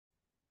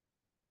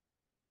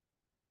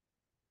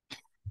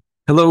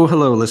Hello,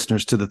 hello,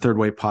 listeners to the Third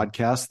Way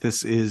podcast.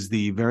 This is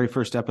the very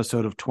first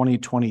episode of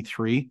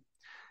 2023,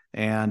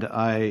 and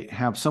I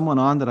have someone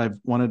on that I've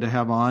wanted to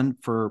have on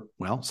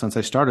since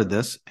I started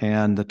this,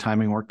 and the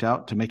timing worked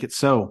out to make it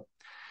so.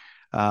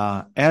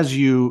 As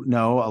you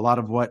know, a lot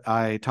of what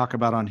I talk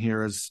about on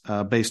here is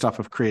based off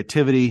of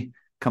creativity,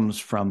 comes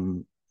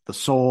from the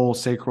soul,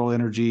 sacral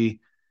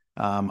energy.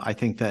 I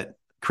think that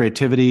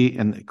creativity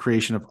and the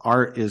creation of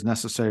art is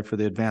necessary for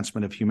the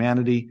advancement of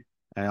humanity.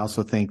 I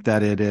also think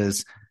that it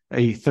is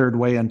a third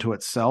way unto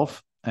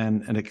itself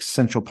and an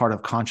essential part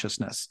of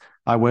consciousness.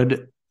 I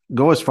would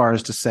go as far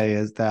as to say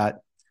is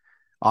that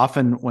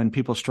often when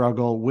people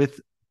struggle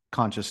with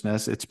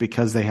consciousness, it's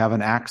because they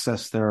haven't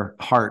accessed their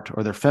heart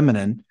or their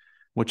feminine,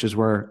 which is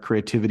where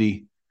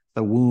creativity,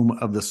 the womb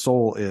of the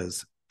soul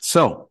is.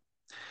 So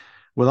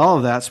with all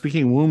of that,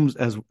 speaking wombs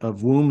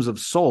of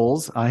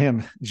souls, I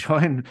am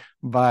joined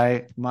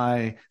by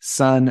my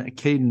son,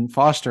 Caden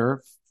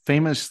Foster,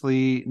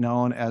 famously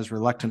known as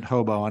Reluctant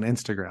Hobo on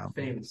Instagram.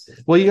 Famous.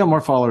 Well, you got more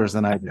followers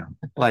than I do,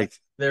 like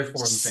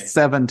Therefore, I'm famous.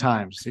 7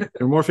 times.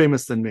 You're more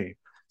famous than me.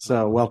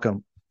 So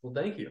welcome. Well,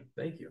 thank you.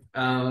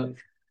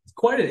 It's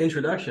quite an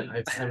introduction.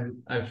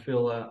 I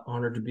feel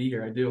honored to be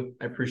here. I do.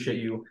 I appreciate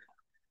you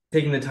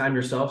taking the time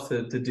yourself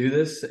to do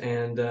this.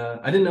 And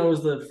I didn't know it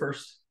was the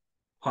first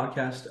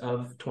podcast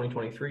of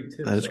 2023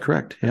 too. That is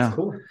correct. Yeah. That's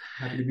cool.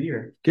 Happy to be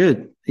here.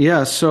 Good.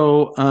 Yeah.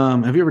 So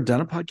have you ever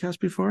done a podcast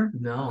before?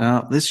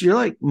 No. You're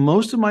like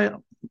most of my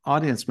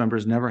audience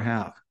members never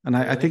have. And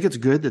I think it's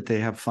good that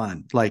they have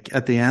fun. Like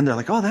at the end, they're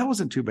like, oh, that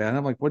wasn't too bad. And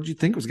I'm like, what did you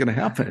think was going to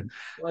happen?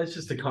 Well, it's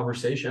just a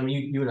conversation. I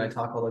mean, you and I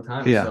talk all the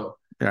time. Yeah. So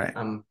right.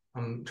 I'm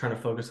trying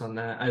to focus on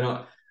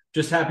that.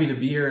 Just happy to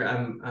be here.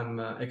 I'm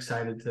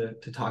excited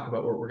to talk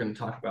about what we're going to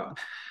talk about.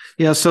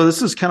 Yeah, so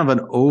this is kind of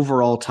an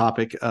overall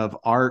topic of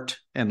art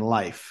and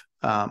life.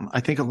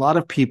 I think a lot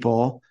of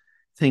people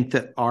think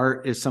that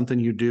art is something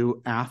you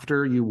do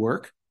after you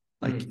work.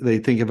 Like they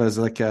think of it as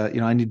like,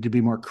 I need to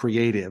be more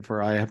creative,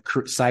 or I have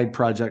side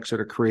projects that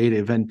are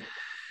creative. And,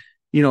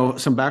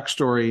 some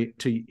backstory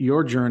to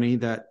your journey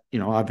that,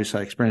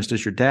 obviously I experienced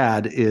as your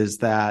dad is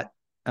that,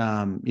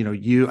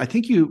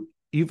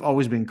 you've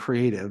always been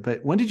creative,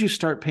 but when did you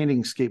start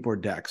painting skateboard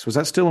decks? Was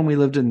that still when we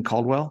lived in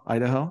Caldwell,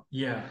 Idaho?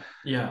 Yeah.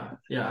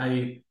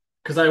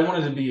 Because I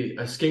wanted to be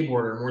a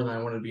skateboarder more than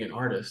I wanted to be an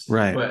artist.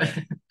 Right. But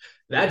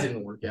that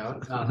didn't work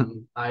out.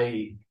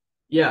 I'm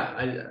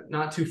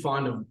not too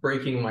fond of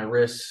breaking my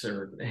wrists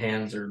or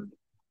hands or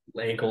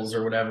ankles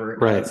or whatever.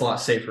 Right. It's a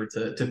lot safer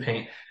to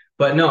paint.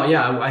 But no,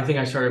 yeah, I think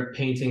I started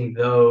painting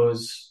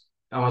those.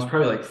 I was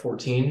probably like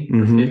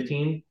 14 or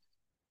 15.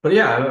 But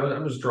yeah, I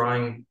was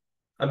drawing.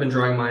 I've been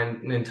drawing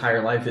mine an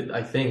entire life,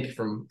 I think,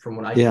 from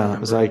what I can remember. It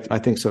was I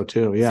think so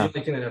too. Yeah. It's the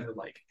only thing that ever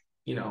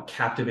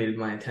captivated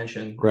my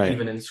attention, right,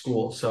 even in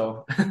school.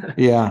 So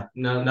yeah,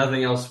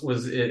 nothing else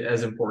was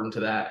as important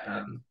to that.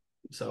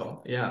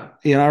 So yeah.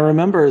 I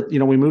remember,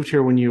 we moved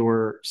here when you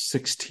were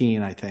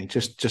 16, I think,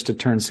 just to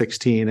turn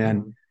 16,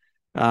 and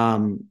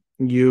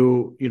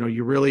you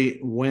really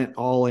went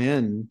all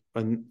in,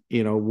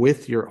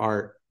 with your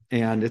art,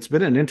 and it's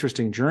been an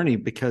interesting journey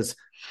because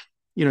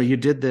you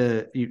did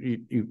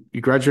you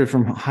graduated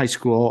from high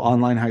school,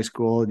 online high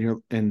school,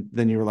 and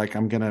then you were like,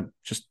 I'm going to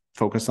just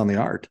focus on the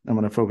art. I'm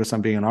going to focus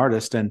on being an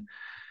artist. And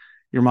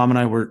your mom and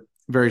I were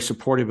very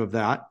supportive of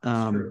that.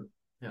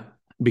 Yeah.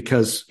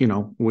 Because,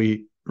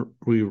 we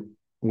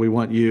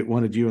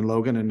wanted you and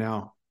Logan, and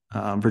now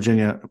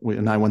Virginia,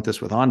 and I went this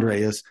with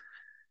Andre, is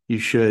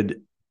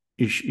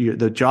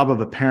the job of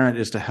a parent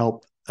is to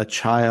help a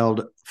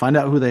child find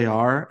out who they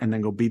are and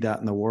then go be that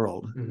in the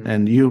world. Mm-hmm.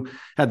 And you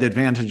had the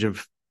advantage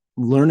of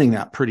learning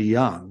that pretty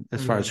young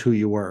as far as who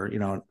you were,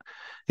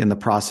 in the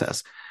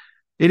process.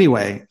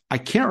 Anyway, I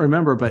can't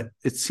remember, but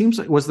it seems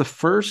like, was the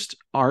first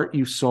art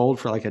you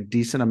sold for like a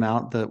decent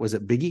amount was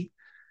it Biggie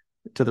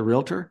to the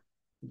realtor?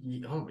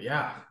 Oh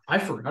yeah. I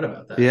forgot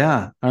about that.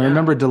 Yeah. I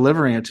remember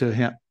delivering it to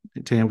him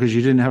because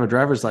you didn't have a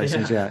driver's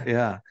license yet.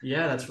 Yeah.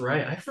 Yeah, that's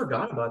right. I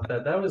forgot about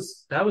that. That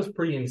was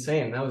pretty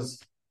insane. I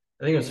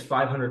think it was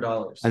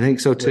 $500. I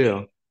think so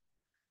too.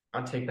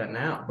 I'll take that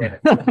now.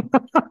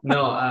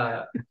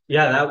 No,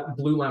 that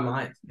blew my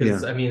mind.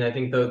 Because I mean, I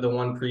think the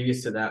one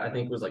previous to that, I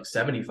think was like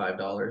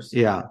 $75.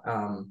 Yeah.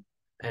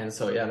 And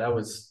so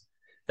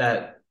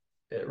that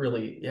it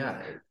really,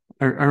 yeah.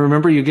 I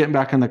remember you getting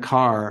back in the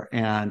car,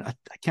 and I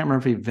can't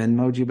remember if he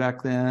Venmo'd you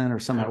back then or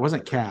something. It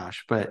wasn't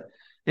cash, but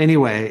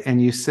anyway,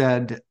 and you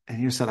said,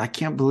 I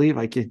can't believe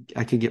I could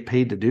get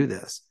paid to do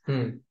this.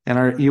 And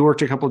you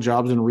worked a couple of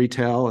jobs in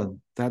retail,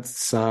 and that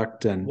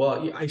sucked. And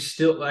well, I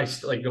still like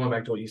going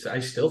back to what you said. I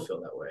still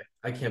feel that way.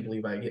 I can't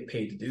believe I get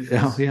paid to do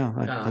this. Yeah,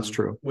 that's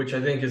true. Which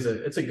I think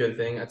it's a good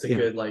thing. That's a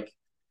good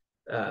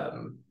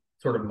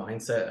sort of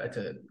mindset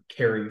to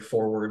carry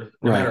forward,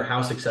 no matter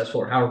how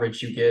successful or how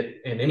rich you get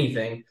in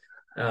anything.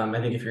 I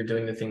think if you're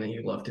doing the thing that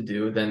you love to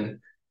do,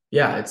 then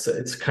yeah,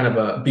 it's kind of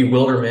a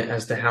bewilderment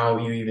as to how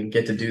you even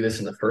get to do this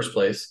in the first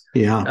place.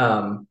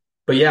 Yeah.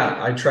 But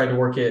yeah, I tried to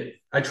work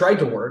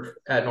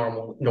at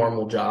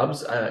normal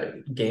jobs,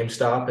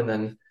 GameStop, and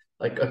then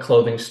like a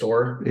clothing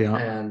store. Yeah.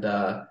 And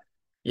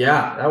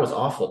yeah, that was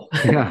awful.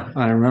 Yeah,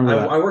 I remember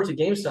that. I worked at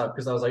GameStop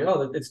because I was like,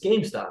 oh, it's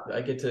GameStop.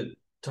 I get to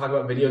talk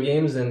about video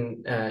games,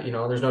 and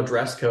there's no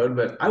dress code.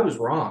 But I was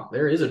wrong.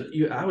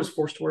 I was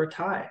forced to wear a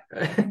tie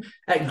at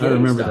I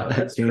remember that GameStop. at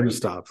That's crazy.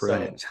 GameStop, So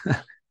right?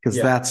 Because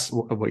yeah, that's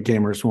what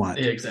gamers want.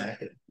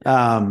 exactly.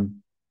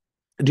 Um,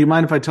 do you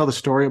mind if I tell the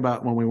story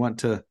about when we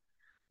went out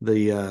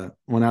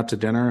to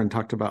dinner and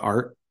talked about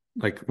art,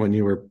 like when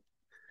you were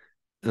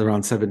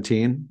around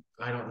 17?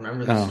 I don't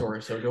remember the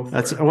story, so go for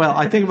it. Well,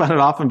 I think about it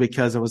often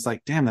because I was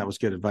like, damn, that was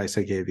good advice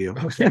I gave you.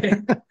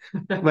 Okay.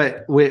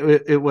 But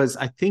it was,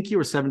 I think you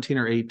were 17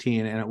 or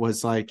 18, and it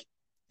was like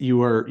you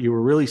were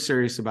really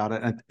serious about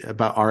it,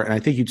 about art, and I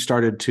think you'd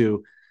started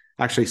to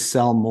actually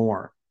sell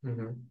more.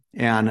 Mm-hmm.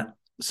 And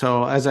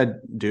so, as I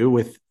do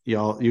with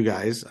you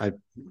guys, I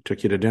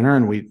took you to dinner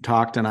and we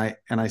talked, and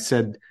I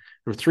said there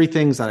were three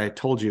things that I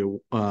told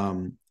you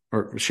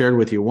or shared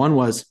with you. One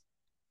was,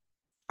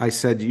 I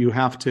said you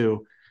have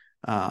to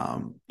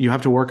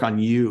work on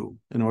you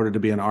in order to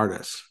be an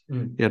artist.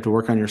 You have to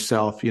work on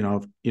yourself,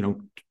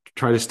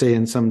 try to stay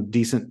in some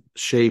decent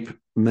shape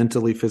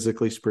mentally,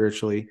 physically,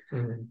 spiritually.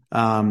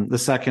 The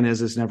second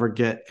is never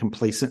get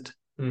complacent,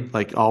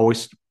 like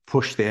always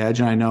push the edge.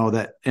 And I know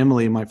that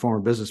Emily, my former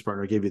business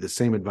partner, gave you the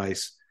same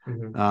advice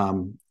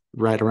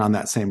right around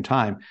that same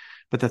time.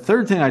 But the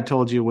third thing I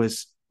told you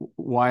was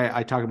why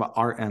I talk about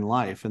art and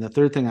life. And the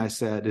third thing I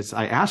said is,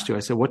 I asked you, I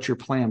said, what's your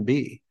plan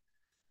B?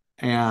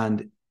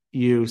 And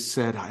you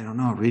said, I don't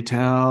know,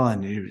 retail.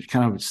 And you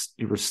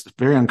were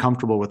very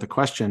uncomfortable with the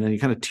question, and you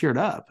kind of teared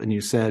up and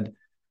you said,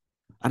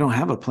 I don't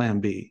have a plan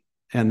B.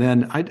 And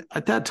then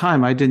at that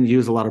time, I didn't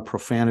use a lot of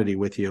profanity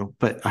with you,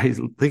 but I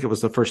think it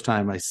was the first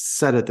time I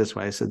said it this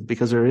way. I said,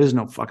 because there is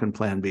no fucking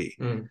plan B.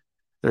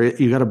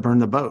 You got to burn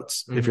the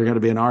boats if you're going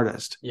to be an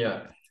artist.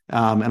 Yeah.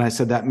 And I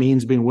said, that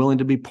means being willing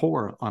to be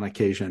poor on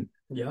occasion.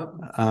 Yep.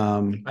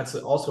 That's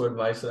also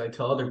advice that I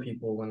tell other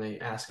people when they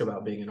ask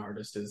about being an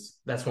artist. Is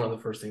that's one of the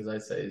first things I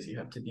say is you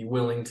have to be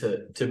willing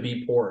to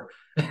be poor.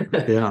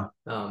 Yeah.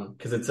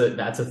 Because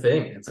that's a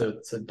thing.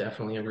 It's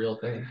definitely a real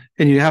thing.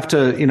 And you have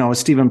to,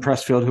 Stephen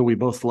Pressfield, who we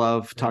both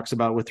love, talks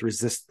about with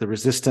the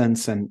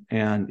resistance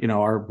and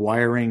our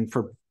wiring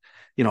for,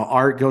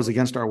 art goes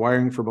against our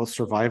wiring for both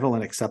survival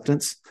and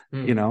acceptance,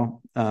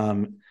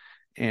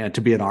 and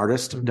to be an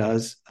artist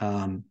does.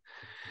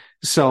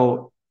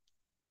 So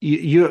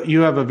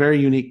you have a very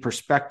unique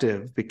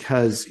perspective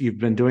because you've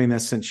been doing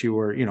this since you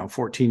were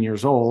 14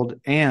 years old,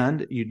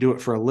 and you do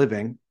it for a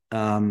living,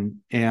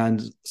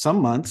 and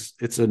some months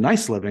it's a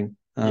nice living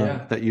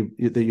that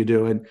you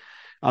do. And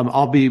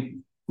I'll be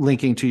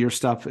linking to your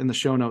stuff in the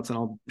show notes, and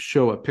I'll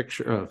show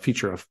a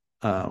feature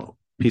of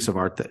piece of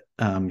art that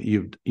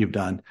you've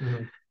done.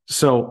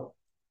 So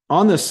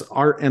on this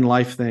art and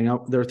life thing,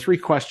 there are three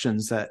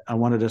questions that I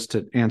wanted us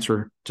to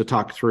answer, to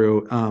talk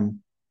through,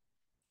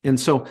 and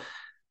so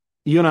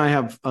you and I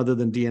have, other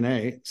than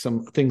DNA,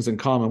 some things in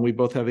common. We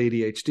both have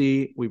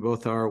ADHD. We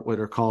both are what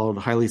are called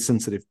highly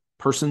sensitive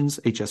persons,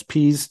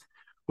 HSPs,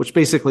 which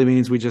basically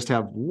means we just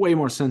have way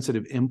more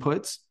sensitive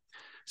inputs.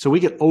 So we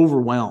get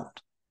overwhelmed,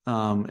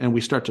 and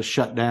we start to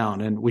shut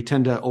down, and we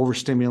tend to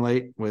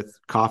overstimulate with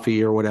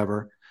coffee or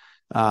whatever.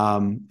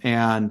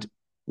 And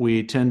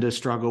we tend to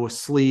struggle with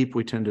sleep.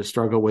 We tend to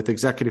struggle with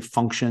executive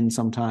function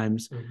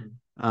sometimes.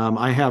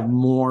 I have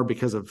more,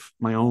 because of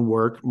my own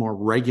work, more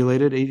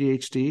regulated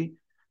ADHD.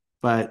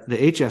 But the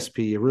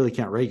HSP, you really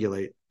can't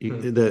regulate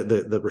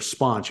the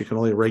response. You can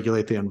only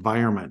regulate the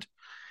environment.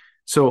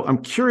 So I'm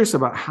curious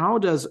about, how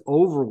does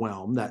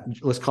overwhelm, that,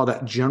 let's call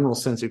that general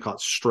sense, you call it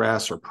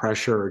stress or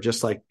pressure, or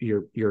just like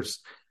there's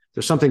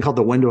something called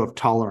the window of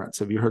tolerance.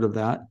 Have you heard of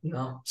that?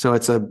 No. So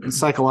it's a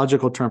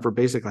psychological term for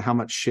basically how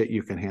much shit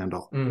you can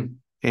handle.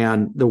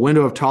 And the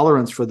window of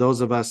tolerance for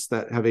those of us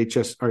that have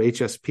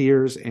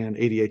HSPers and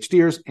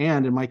ADHDers,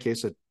 and in my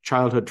case, a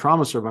childhood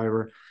trauma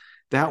survivor,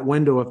 that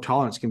window of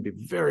tolerance can be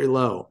very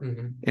low.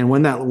 And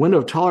when that window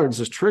of tolerance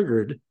is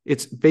triggered,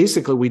 it's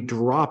basically we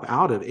drop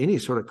out of any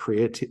sort of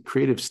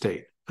creative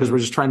state, because we're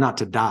just trying not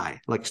to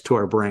die, like to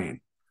our brain.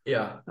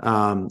 Yeah.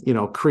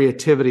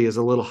 Creativity is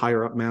a little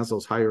higher up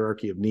Maslow's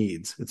hierarchy of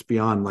needs. It's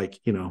beyond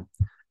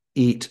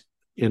eat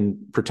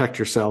and protect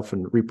yourself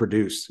and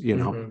reproduce,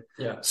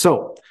 Yeah.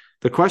 So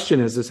the question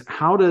is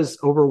how does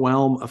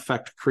overwhelm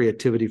affect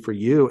creativity for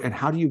you? And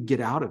how do you get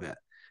out of it?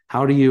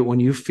 How do you,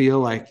 when you feel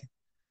like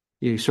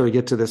you sort of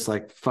get to this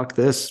like fuck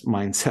this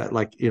mindset,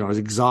 like is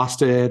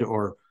exhausted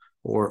or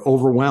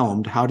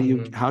overwhelmed, how do you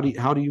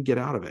get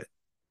out of it?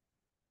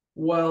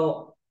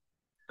 Well,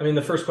 I mean,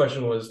 the first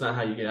question was not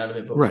how you get out of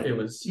it, but it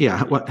was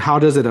how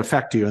does it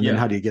affect you, and then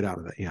how do you get out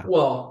of it?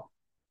 Well,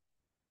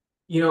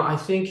 I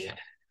think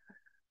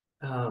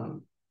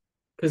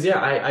because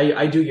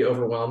I do get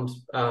overwhelmed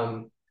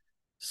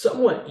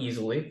somewhat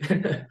easily.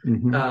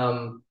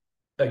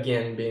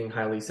 Again, being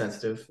highly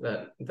sensitive,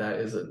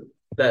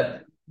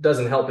 that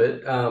doesn't help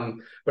it.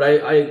 But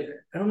I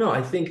don't know.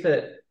 I think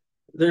that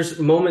there's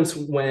moments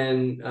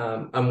when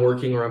I'm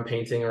working or I'm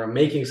painting or I'm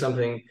making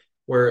something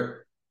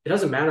where it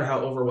doesn't matter how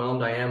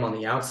overwhelmed I am on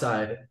the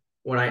outside.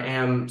 when I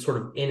am sort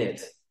of in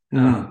it,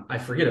 I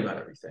forget about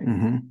everything.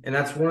 Mm-hmm. And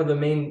that's one of the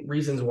main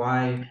reasons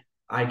why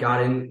I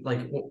got in,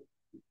 like,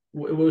 it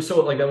was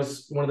so, like, that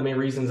was one of the main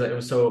reasons that it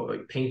was so,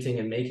 like, painting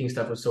and making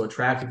stuff was so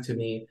attractive to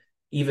me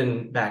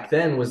even back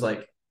then, was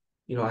like,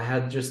 I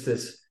had just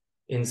this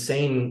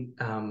insane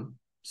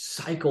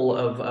cycle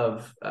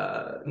of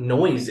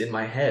noise in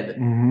my head.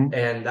 Mm-hmm.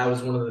 And that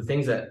was one of the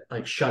things that,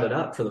 like, shut it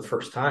up for the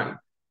first time.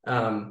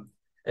 And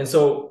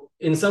so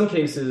in some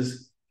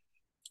cases,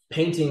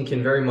 painting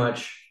can very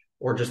much,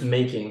 or just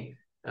making,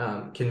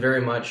 can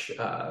very much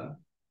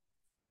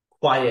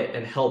quiet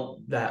and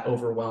help that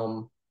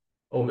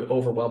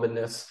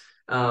overwhelmedness.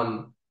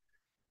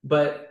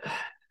 But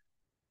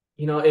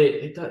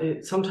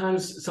it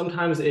sometimes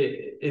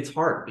it's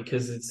hard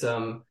because it's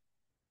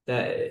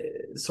that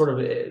sort of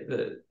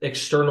the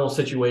external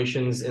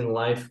situations in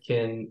life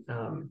can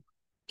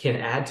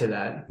add to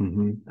that.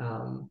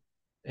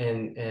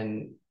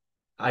 And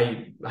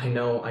I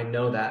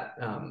know that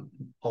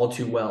all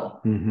too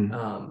well.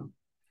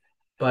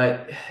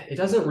 But it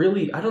doesn't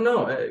really, I don't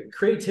know,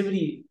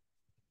 creativity.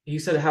 You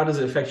said, how does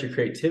it affect your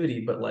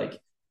creativity? But, like,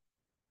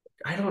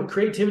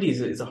 creativity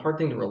is a hard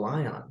thing to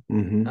rely on.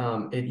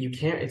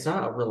 It's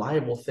not a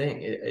reliable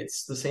thing.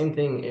 It's the same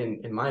thing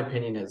in my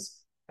opinion as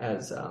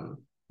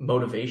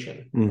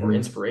motivation or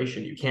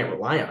inspiration. You can't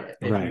rely on it.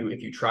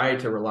 If you try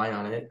to rely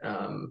on it,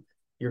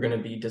 you're going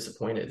to be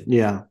disappointed.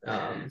 Yeah.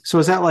 So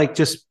is that like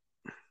just,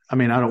 I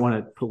mean, I don't want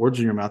to put words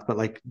in your mouth, but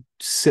like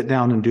sit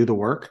down and do the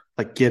work,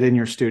 like get in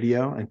your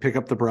studio and pick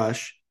up the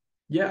brush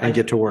and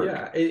get to work?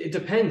 Yeah, it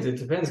depends. It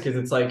depends because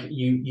it's like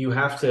you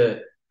have to,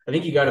 I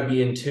think you got to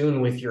be in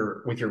tune with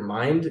your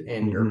mind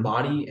and your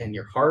body and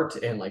your heart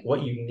and, like,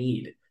 what you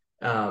need.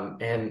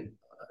 And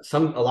a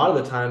lot of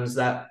the times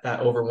that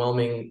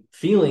overwhelming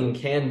feeling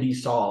can be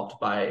solved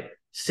by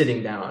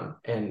sitting down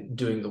and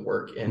doing the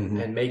work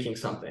and making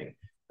something.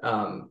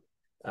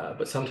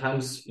 But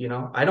sometimes,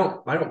 I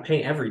don't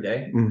paint every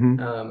day.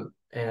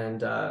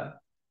 And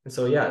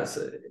so, yeah,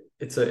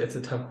 it's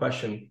a tough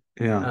question.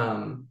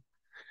 Yeah.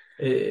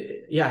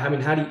 I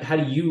mean, how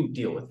do you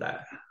deal with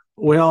that?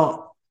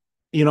 Well,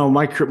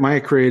 my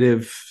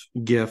creative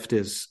gift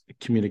is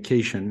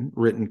communication,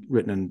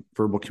 written and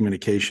verbal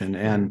communication,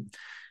 and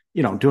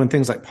doing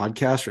things like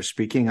podcasts or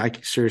speaking. I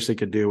seriously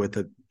could do with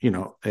I've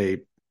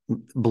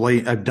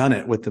done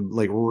it with the,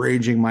 like,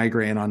 raging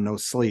migraine on no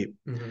sleep.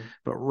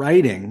 But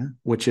writing,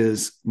 which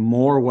is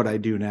more what I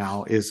do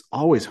now, is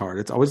always hard.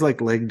 It's always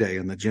like leg day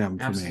in the gym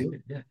for me.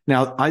 Yeah.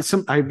 Now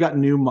I've got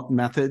new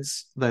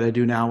methods that I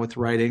do now with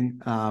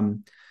writing. I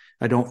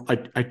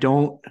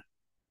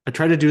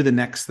try to do the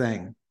next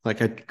thing. Like,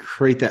 I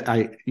create that,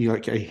 I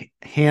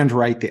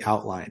handwrite the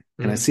outline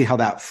and I see how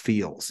that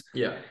feels.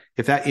 Yeah.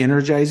 If that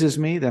energizes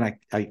me, then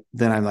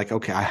I'm like,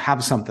 okay, I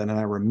have something and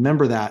I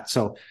remember that.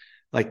 So,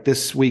 like,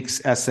 this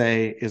week's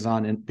essay is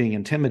on being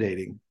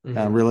intimidating,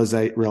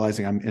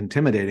 realizing I'm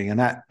intimidating. And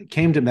that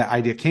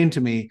idea came to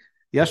me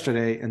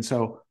yesterday. And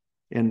so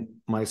in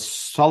my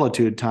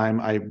solitude time,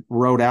 I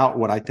wrote out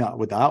what I thought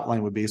what the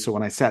outline would be. So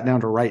when I sat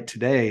down to write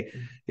today,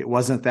 it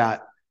wasn't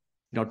that,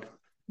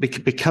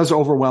 because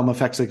overwhelm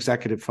affects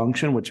executive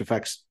function, which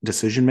affects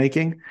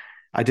decision-making,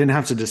 I didn't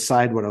have to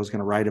decide what I was going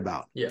to write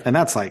about. Yeah. And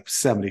that's like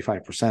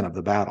 75% of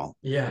the battle.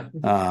 Yeah.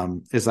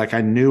 Is like,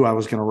 I knew I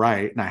was going to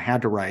write and I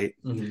had to write,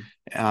 but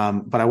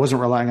I wasn't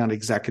relying on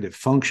executive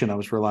function. I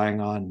was relying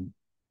on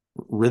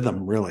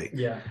rhythm, really.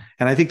 Yeah.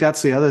 And I think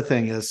that's the other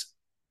thing is,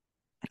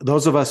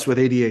 those of us with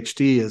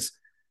ADHD is,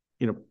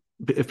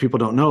 if people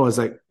don't know, is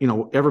like,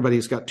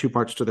 everybody's got two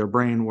parts to their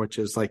brain, which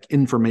is like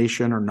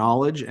information or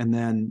knowledge. And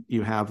then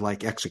you have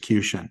like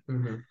execution,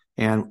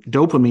 and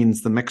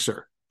dopamine's the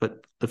mixer.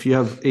 But if you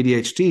have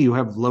ADHD, you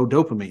have low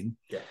dopamine,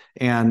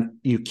 and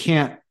you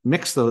can't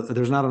mix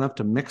there's not enough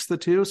to mix the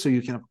two. So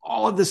you can have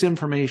all of this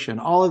information,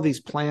 all of these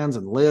plans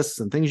and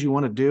lists and things you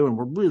want to do. And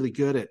we're really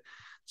good at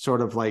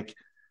sort of like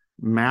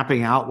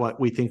mapping out what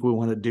we think we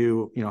want to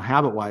do,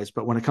 habit wise.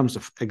 But when it comes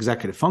to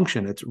executive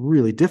function, it's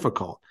really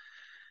difficult.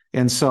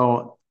 And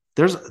so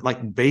there's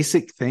like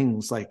basic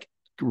things like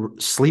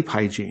sleep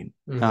hygiene,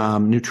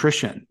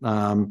 nutrition,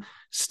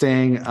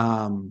 staying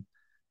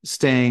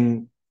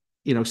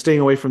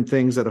away from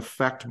things that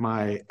affect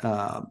my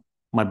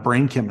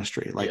brain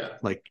chemistry.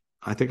 Like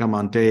I think I'm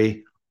on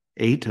day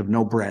 8 of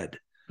no bread.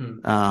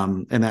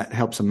 And that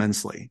helps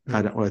immensely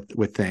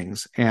with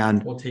things.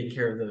 And taking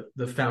care of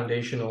the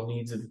foundational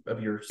needs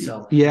of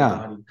yourself.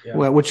 Yeah.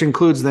 Well, which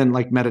includes then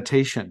like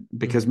meditation,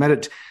 because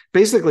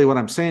basically what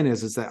I'm saying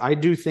is that I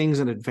do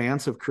things in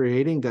advance of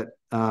creating that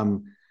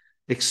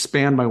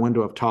expand my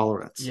window of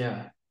tolerance.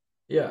 Yeah.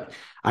 Yeah.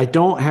 I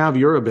don't have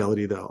your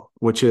ability though,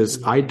 which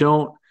is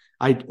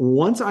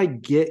once I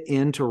get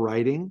into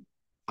writing,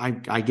 I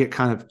get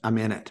I'm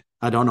in it.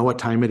 I don't know what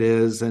time it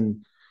is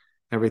and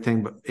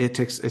everything, but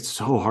it's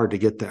so hard to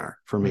get there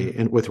for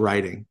me with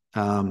writing.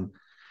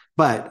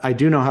 But I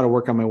do know how to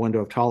work on my window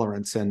of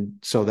tolerance. And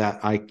so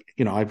that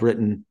I've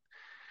written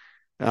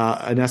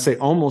an essay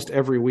almost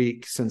every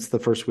week since the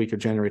first week of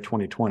January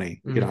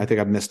 2020. I think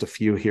I've missed a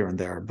few here and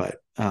there, but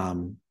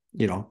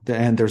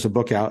and there's a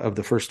book out of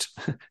the first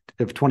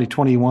of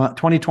 2020 and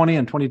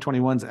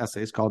 2021's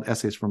essays called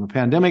Essays from a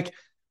Pandemic,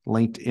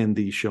 linked in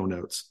the show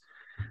notes.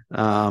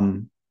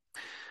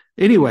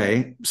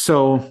 Anyway,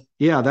 so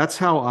yeah, that's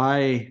how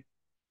I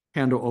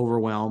handle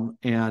overwhelm.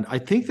 And I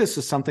think this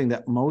is something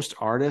that most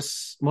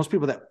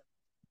people that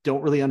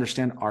don't really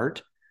understand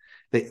art,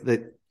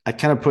 I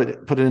kind of put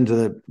it into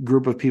the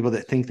group of people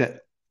that think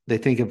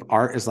of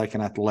art as like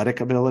an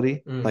athletic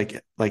ability.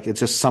 Like it's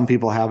just some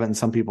people have it and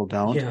some people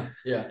don't.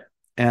 Yeah.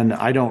 And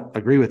I don't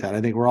agree with that.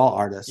 I think we're all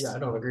artists. Yeah, I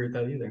don't agree with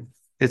that either.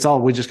 It's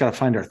all, we just got to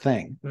find our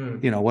thing,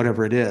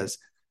 whatever it is.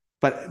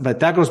 But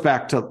that goes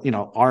back to,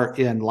 art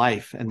in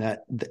life, and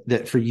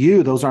that for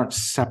you, those aren't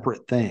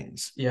separate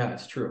things. Yeah,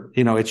 it's true.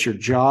 It's your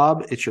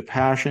job, it's your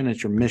passion,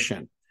 it's your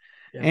mission.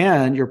 Yeah.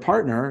 And your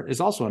partner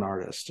is also an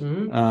artist.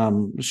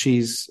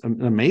 She's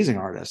an amazing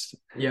artist.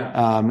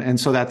 Yeah. And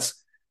so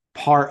that's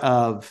part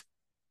of,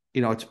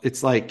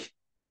 it's like,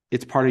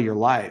 it's part of your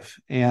life.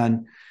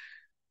 And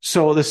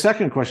so the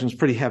second question is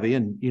pretty heavy,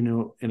 and,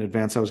 in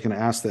advance, I was going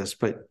to ask this,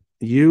 but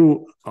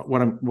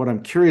what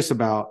I'm curious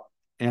about,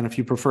 and if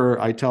you prefer,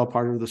 I tell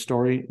part of the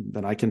story,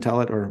 then I can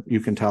tell it, or you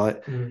can tell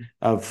it,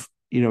 of,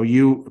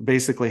 you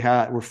basically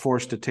were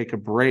forced to take a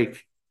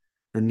break,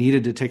 or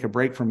needed to take a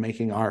break from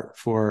making art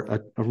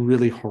for a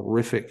really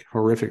horrific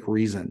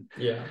reason.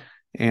 Yeah.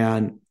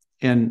 And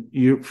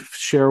you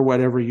share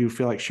whatever you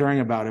feel like sharing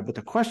about it. But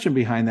the question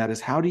behind that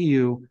is, how do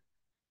you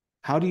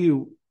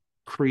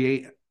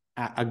create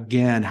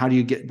again? How do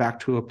you get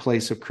back to a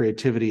place of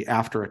creativity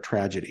after a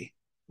tragedy?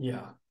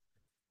 Yeah.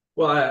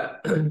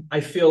 Well, I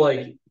feel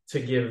like, to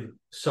give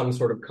some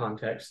sort of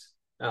context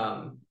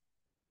to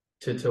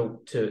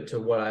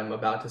what I'm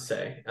about to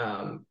say,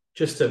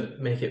 just to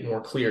make it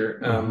more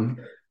clear.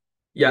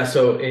 Yeah.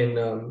 So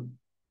in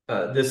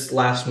this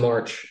last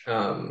March,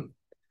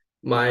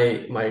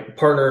 my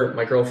partner,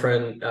 my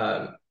girlfriend,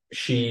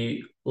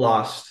 she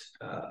lost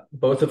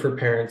both of her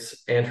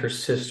parents and her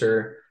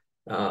sister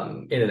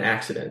in an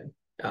accident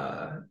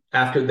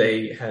after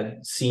they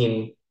had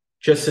seen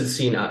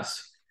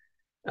us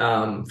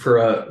for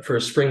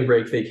a spring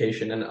break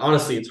vacation. And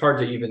honestly, it's hard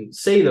to even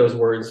say those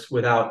words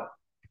without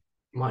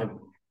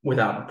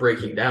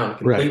breaking down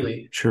completely.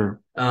 Right.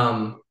 Sure.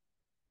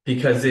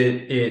 Because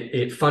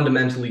it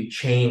fundamentally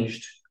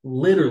changed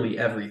literally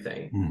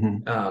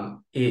everything.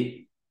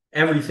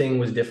 Everything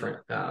was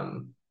different.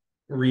 The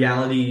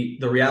reality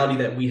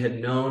that we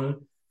had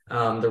known,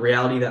 the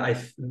reality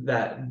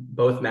that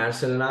both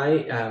Madison and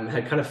I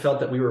had kind of felt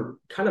that we were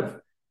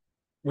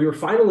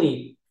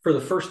finally, for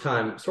the first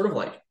time, sort of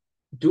like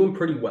doing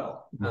pretty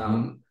well.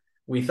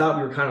 We thought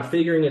we were kind of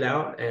figuring it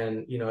out,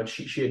 and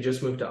she had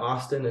just moved to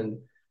Austin,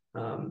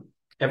 and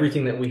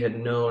everything that we had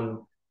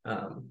known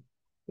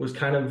was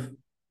kind of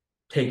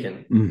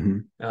taken.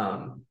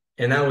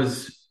 And that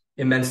was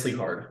immensely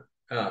hard,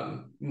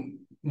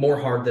 more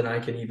hard than I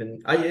can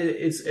even.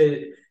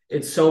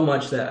 It's so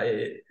much that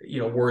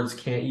words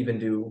can't even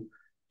do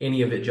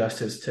any of it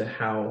justice to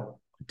how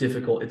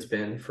difficult it's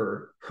been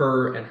for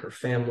her and her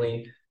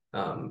family,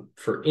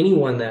 for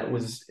anyone that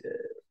was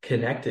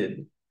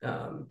connected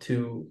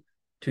to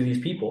these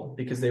people,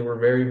 because they were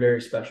very, very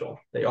special.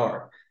 They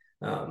are.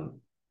 And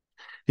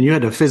you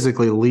had to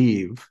physically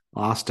leave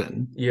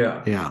Austin.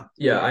 Yeah.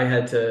 I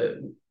had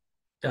to.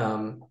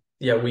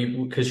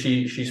 Because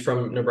she's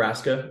from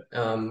Nebraska,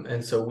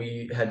 and so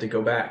we had to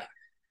go back.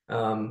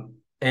 And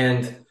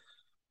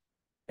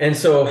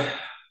so,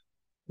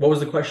 what was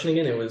the question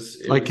again? It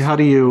was like, how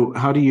do you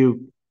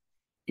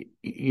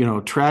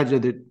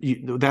tragedy?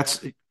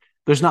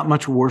 There's not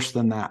much worse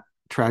than that,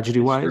 tragedy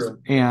wise,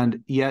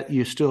 and yet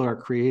you still are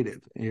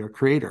creative. You're a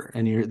creator,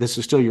 and this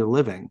is still your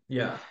living.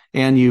 Yeah.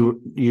 And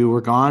you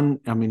were gone.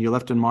 I mean, you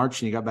left in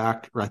March and you got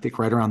back, I think,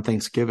 right around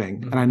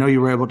Thanksgiving. And I know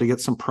you were able to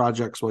get some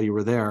projects while you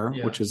were there,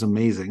 which is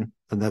amazing.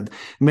 And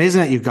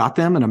amazing that you got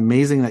them, and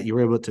amazing that you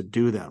were able to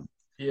do them.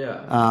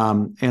 Yeah.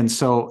 And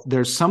so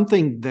there's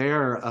something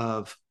there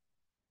of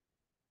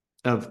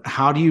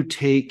how do you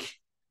take,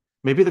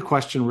 maybe the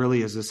question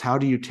really is how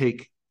do you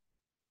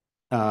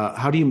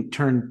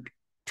turn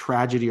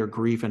tragedy or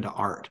grief into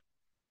art?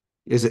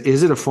 Is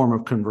it a form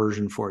of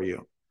conversion for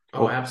you?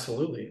 Oh,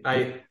 absolutely.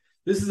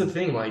 This is the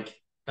thing, like,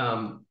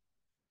 I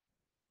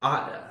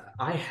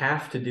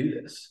have to do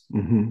this.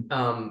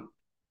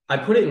 I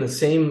put it in the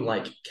same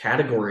like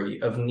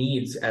category of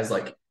needs as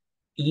like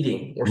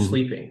eating or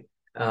sleeping.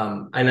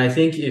 And I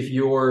think if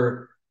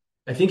you're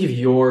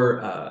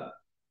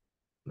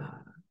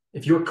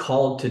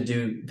called to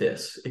do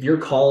this, if you're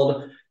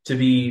called to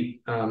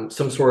be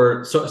some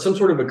sort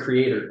of a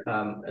creator,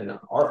 an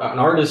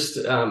artist,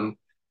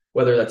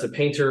 whether that's a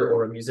painter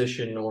or a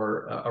musician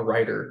or a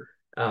writer,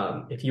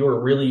 if you are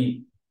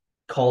really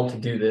called to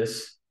do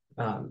this,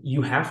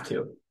 you have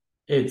to.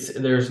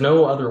 There's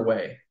no other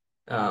way.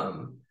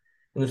 And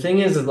the thing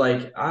is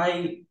like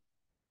I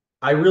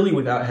really,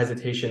 without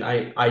hesitation,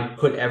 I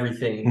put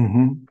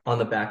everything on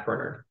the back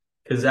burner,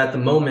 because at the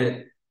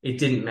moment it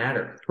didn't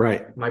matter.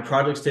 Right. My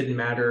projects didn't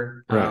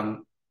matter. Right.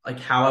 Like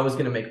how I was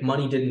going to make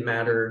money didn't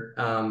matter.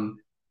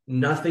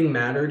 nothing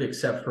mattered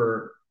except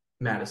for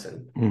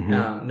Madison.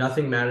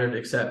 Nothing mattered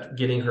except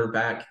getting her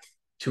back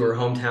to her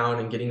hometown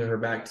and getting her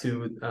back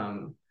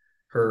to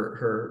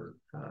her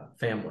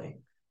family.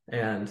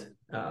 And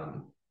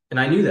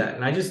I knew that.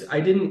 And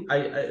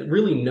I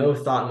really no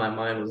thought in my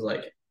mind was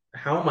like,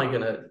 how am I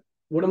gonna,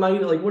 what am I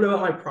gonna, like, what about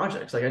my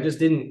projects? Like, I just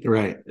didn't,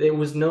 right. there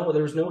was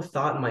no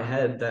thought in my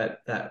head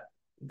that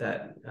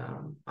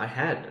I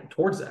had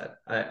towards that.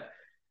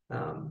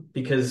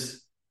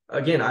 Because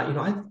again,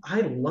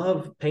 I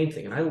love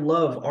painting and I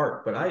love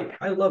art, but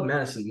I love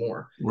Madison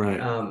more. Right.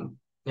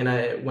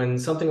 And when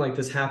something like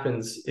this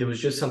happens, it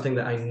was just something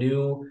that I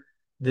knew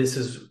this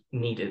is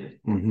needed.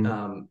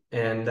 And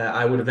that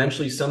I would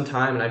eventually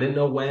sometime, and I didn't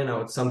know when, I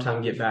would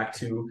sometime get back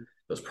to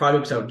those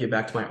projects. I would get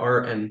back to my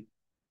art, and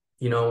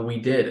we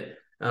did,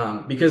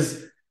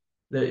 because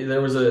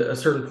there was a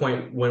certain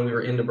point when we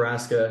were in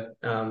Nebraska,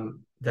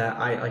 that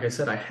like I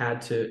said, I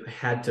had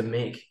to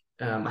make,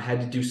 I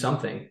had to do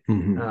something,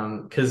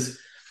 because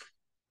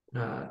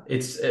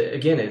it's,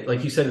 again,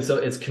 like you said,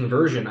 it's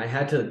conversion. I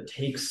had to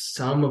take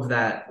some of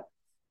that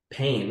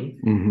pain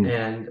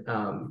and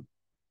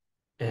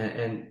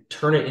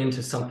turn it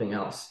into something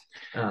else.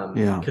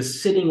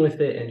 Because sitting with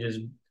it and just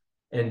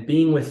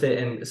being with it,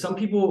 and some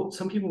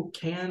people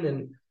can,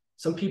 and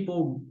some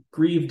people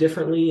grieve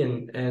differently,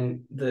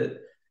 and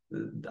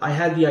I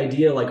had the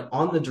idea, like,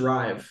 on the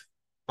drive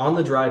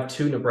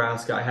to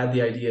Nebraska, I had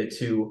the idea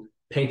to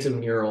paint a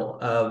mural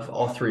of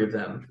all three of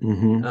them.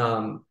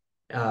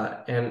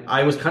 And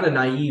I was kind of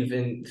naive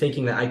in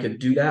thinking that I could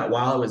do that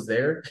while I was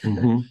there,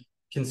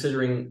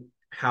 considering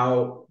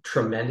how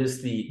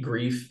tremendous the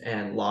grief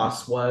and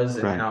loss was,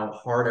 and how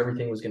hard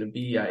everything was going to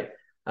be.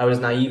 I was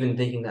naive in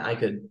thinking that I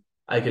could,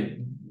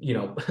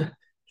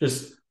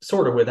 just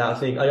sort of without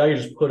thinking, like, I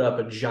could just put up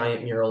a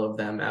giant mural of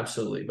them.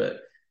 Absolutely. But,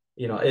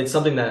 it's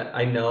something that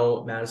I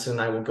know Madison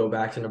and I will go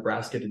back to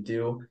Nebraska to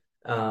do.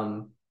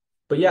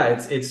 But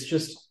yeah, it's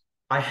just,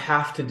 I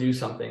have to do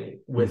something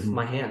with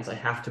my hands. I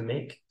have to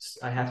make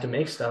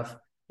stuff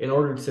in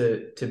order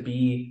to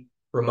be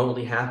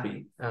remotely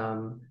happy.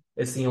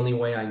 It's the only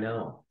way I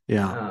know.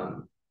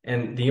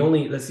 And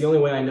that's the only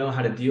way I know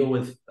how to deal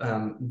with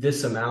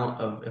this amount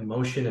of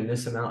emotion and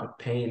this amount of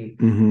pain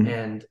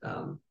and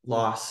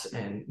loss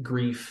and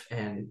grief,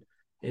 and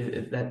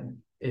that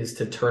is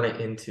to turn it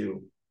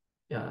into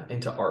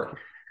art.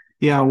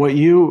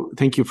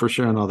 Thank you for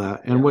sharing all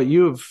that. And what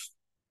you have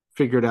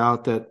figured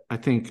out that I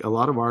think a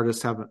lot of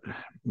artists haven't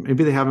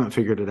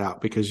figured it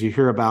out, because you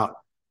hear about,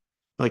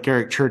 like,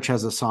 Eric Church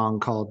has a song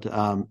called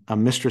A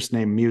Mistress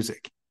Named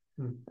Music.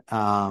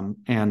 And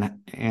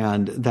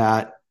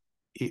that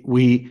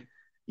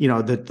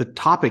the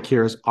topic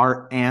here is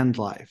art and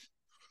life,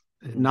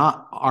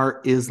 not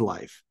art is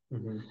life.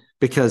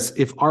 Because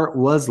if art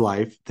was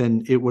life,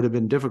 then it would have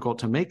been difficult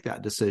to make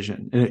that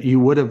decision, and you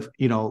would have,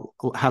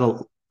 had a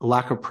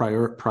lack of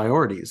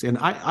priorities. And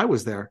I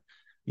was there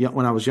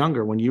when I was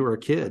younger, when you were a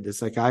kid.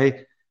 It's like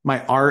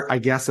my art, I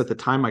guess at the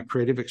time, my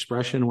creative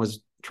expression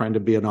was trying to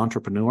be an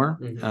entrepreneur.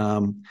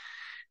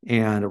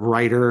 And a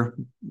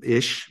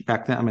writer-ish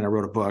back then. I mean, I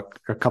wrote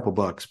a couple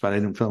books, but I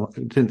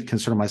didn't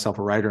consider myself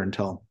a writer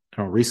until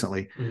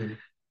recently.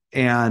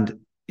 And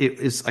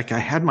it was like I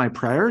had my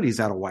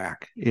priorities out of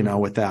whack,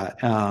 with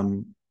that.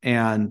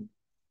 And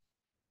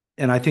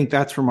I think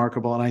that's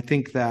remarkable. And I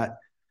think that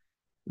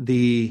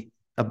the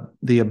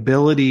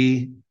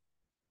ability,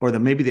 or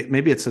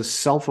maybe it's a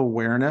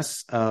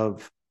self-awareness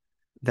of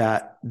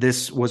that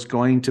this was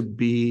going to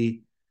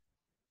be.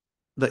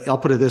 I'll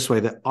put it this way: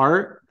 that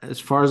art, as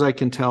far as I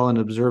can tell and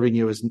observing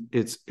you, is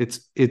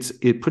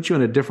it puts you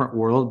in a different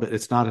world, but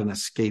it's not an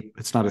escape.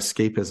 It's not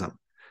escapism.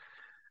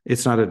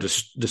 It's not a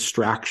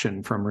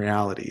distraction from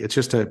reality. It's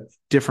just a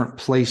different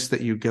place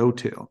that you go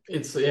to.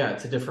 It's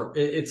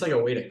like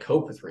a way to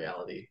cope with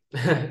reality.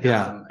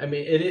 I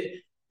mean,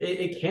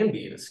 it can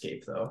be an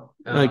escape, though.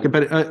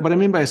 But what I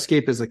mean by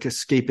escape is like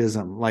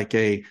escapism, like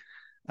a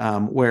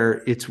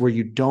where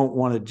you don't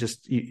want to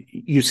just,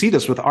 you see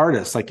this with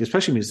artists, like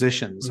especially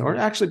musicians, or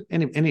actually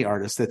any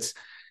artist that's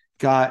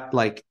got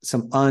like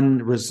some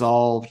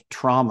unresolved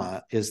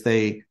trauma. It's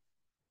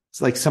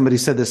like somebody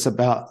said this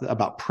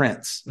about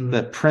Prince,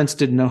 that Prince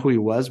didn't know who he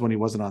was when he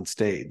wasn't on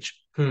stage.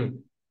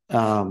 And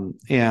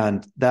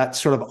that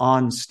sort of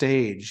on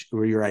stage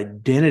where your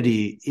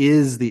identity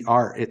is the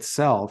art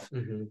itself,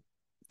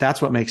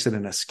 that's what makes it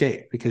an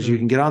escape, because you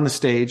can get on the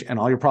stage and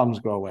all your problems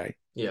go away.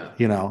 But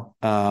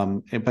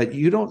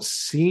you don't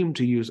seem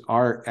to use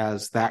art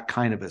as that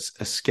kind of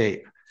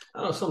escape.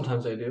 Oh,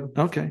 sometimes I do.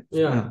 Okay.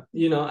 I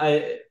mean,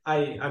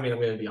 I'm going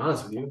to be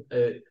honest with you.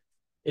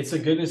 It's a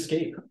good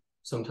escape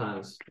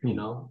sometimes,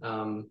 but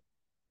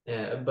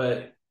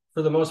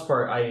for the most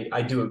part,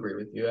 I do agree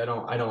with you. I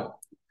don't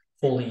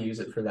fully use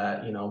it for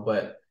that,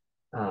 but,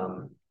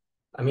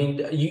 I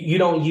mean, you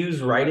don't use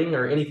writing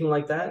or anything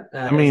like that?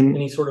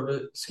 Any sort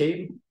of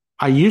escape?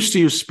 I used to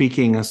use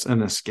speaking as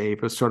an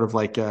escape. It's sort of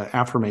like an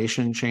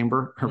affirmation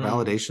chamber or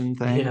validation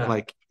thing.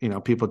 Like,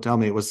 people tell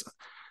me it was,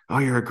 oh,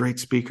 you're a great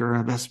speaker,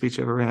 the best speech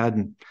I've ever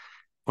had.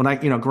 when I,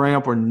 growing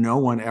up where no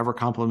one ever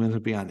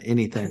complimented me on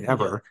anything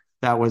ever,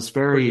 that was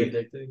pretty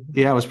addicting.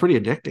 yeah, it was pretty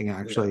addicting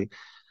actually.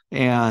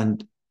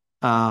 And,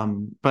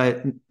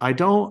 but I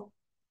don't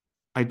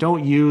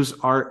use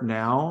art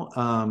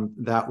now,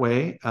 that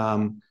way.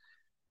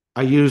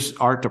 I use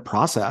art to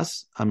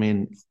process. I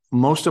mean,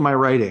 most of my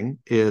writing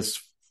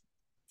is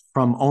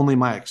from only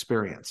my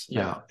experience.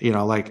 Yeah.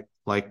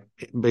 Like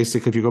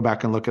basically, if you go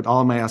back and look at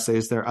all of my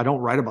essays there, I don't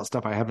write about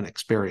stuff I haven't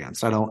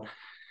experienced. I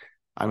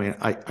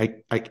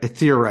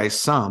theorize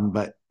some,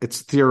 but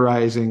it's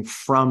theorizing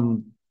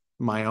from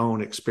my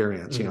own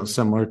experience,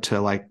 similar to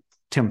like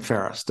Tim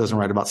Ferriss doesn't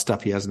write about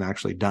stuff he hasn't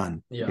actually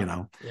done,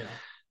 Yeah.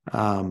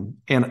 And,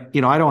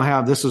 I don't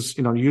have, this is,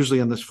 usually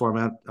in this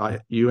format,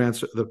 you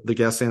answer the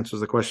guest answers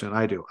the question.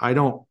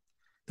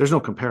 There's no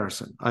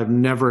comparison. I've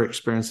never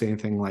experienced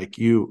anything like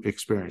you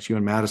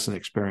and Madison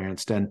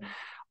experienced. And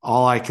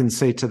all I can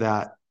say to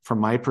that from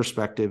my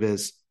perspective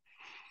is,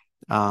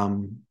 I've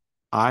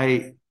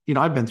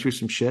been through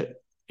some shit,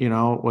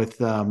 with,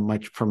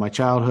 from my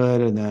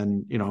childhood, and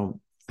then,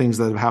 things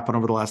that have happened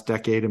over the last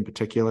decade in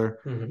particular,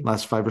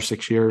 last 5 or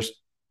 6 years.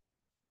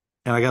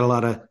 And I got a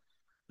lot of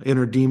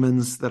inner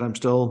demons that I'm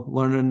still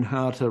learning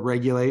how to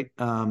regulate.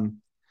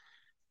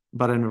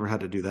 But I never had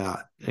to do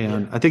that.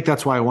 And I think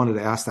that's why I wanted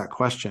to ask that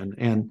question.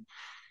 And,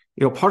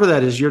 part of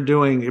that is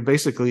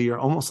you're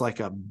almost like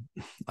a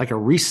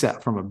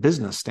reset from a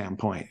business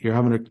standpoint. You're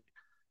having to,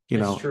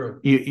 It's true.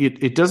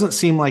 It doesn't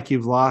seem like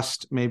you've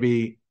lost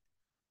maybe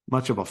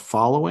much of a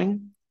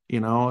following,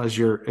 as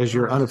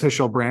your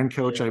unofficial brand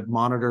coach. I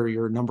monitor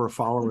your number of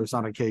followers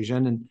on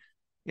occasion,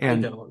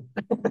 and I don't.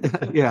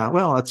 yeah,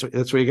 well,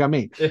 that's where you got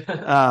me.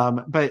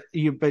 But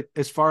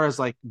as far as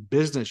like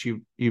business,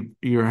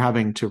 you're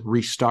having to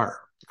restart,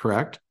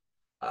 correct?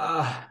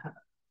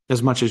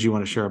 As much as you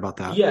want to share about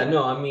that. Yeah,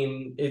 no, I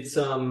mean, it's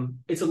a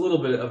little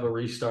bit of a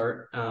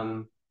restart.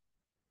 But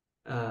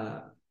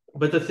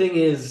the thing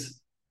is,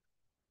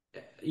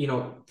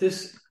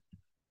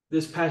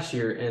 this past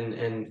year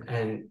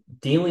and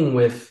dealing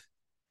with,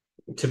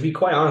 to be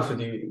quite honest with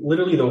you,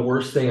 literally the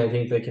worst thing I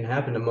think that can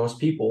happen to most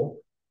people.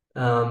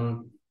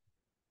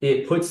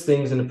 It puts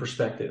things into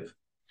perspective.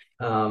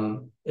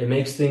 It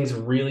makes things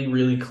really,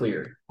 really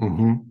clear.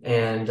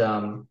 And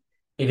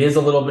it is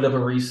a little bit of a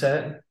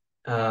reset.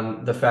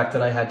 The fact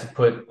that I had to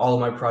put all of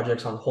my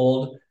projects on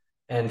hold,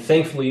 and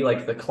thankfully,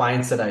 like the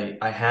clients that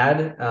I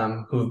had,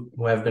 who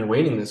have been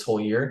waiting this whole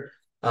year,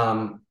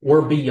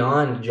 were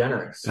beyond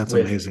generous. That's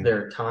with amazing.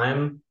 Their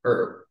time,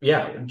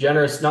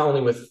 generous not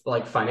only with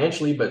like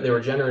financially, but they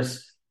were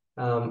generous,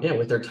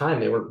 with their time.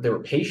 They were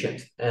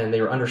patient and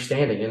they were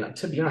understanding. And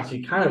to be honest,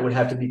 you kind of would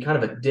have to be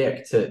kind of a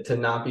dick to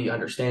not be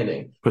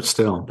understanding. But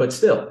still,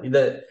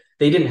 that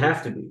they didn't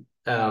have to be.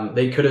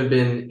 They could have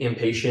been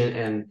impatient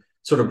and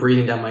sort of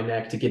breathing down my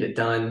neck to get it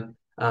done.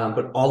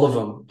 But all of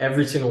them,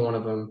 every single one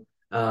of them,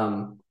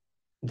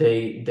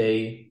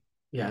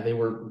 they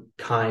were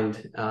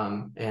kind,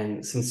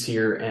 and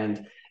sincere,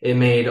 and it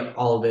made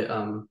all of it,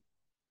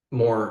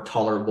 more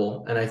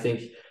tolerable. And I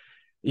think,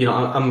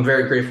 I'm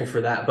very grateful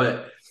for that.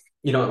 But,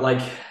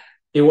 like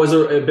it was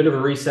a bit of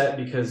a reset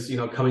because,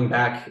 coming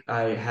back,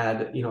 I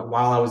had,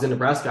 while I was in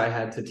Nebraska, I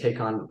had to take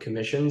on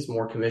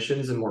more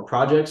commissions and more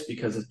projects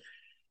because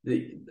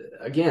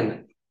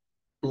again,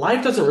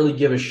 life doesn't really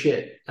give a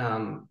shit,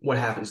 what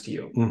happens to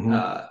you.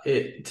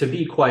 To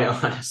be quite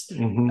honest,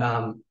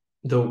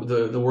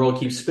 the world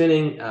keeps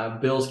spinning,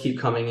 bills keep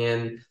coming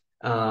in,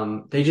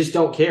 they just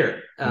don't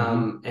care.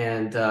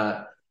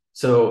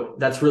 So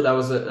that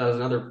was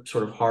another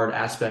sort of hard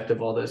aspect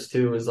of all this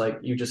too, is like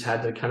you just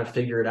had to kind of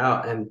figure it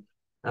out. And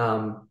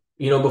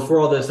before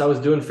all this, I was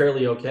doing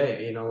fairly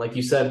okay. Like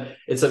you said,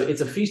 it's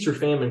a feast or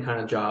famine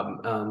kind of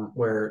job,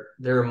 where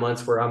there are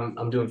months where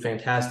I'm doing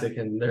fantastic,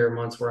 and there are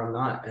months where I'm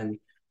not. And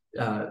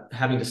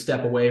having to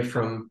step away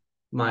from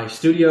my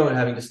studio and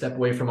having to step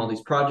away from all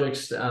these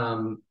projects,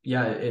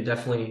 it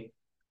definitely,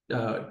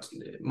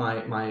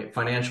 my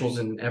financials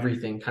and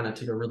everything kind of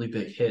took a really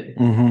big hit.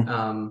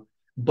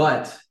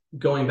 But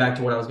going back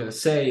to what I was going to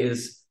say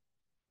is,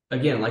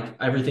 again, like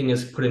everything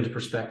is put into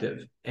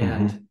perspective,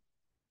 and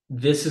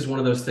this is one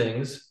of those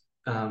things.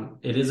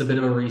 It is a bit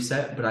of a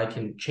reset, but I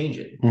can change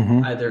it.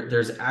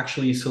 There's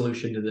actually a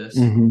solution to this.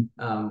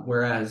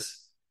 Whereas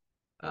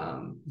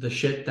the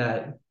shit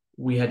that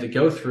we had to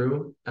go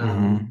through,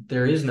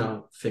 there is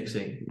no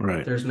fixing.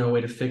 Right. There's no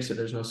way to fix it.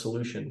 There's no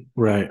solution.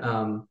 Right.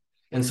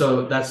 And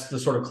so that's the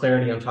sort of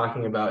clarity I'm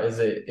talking about, is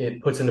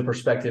it puts into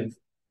perspective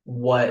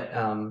what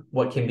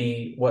can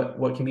be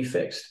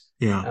fixed.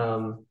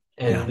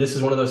 This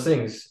is one of those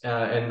things.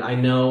 And I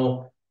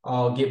know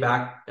I'll get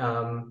back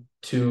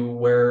to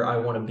where I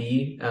want to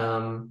be.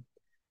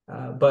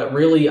 But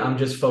really I'm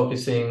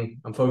focusing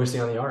on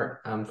the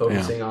art. I'm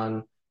focusing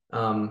on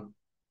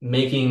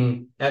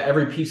making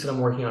every piece that I'm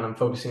working on, I'm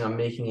focusing on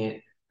making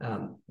it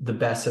the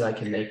best that I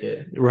can make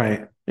it.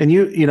 Right. And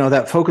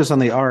that focus on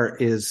the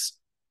art is,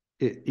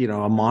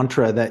 a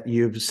mantra that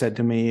you've said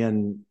to me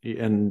and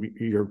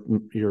your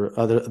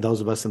those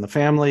of us in the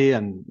family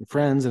and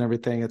friends and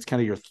everything. It's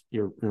kind of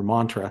your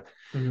mantra.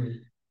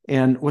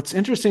 And what's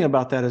interesting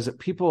about that is that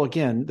people,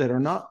 again, that are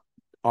not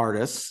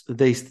artists,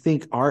 they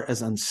think art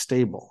is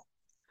unstable.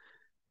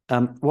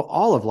 Well,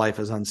 all of life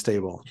is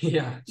unstable.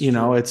 Yeah,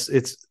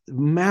 it's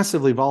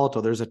massively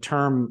volatile. There's a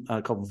term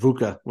called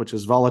VUCA, which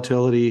is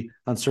volatility,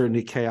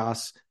 uncertainty,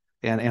 chaos,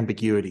 and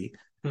ambiguity.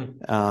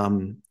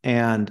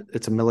 And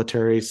it's a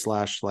military /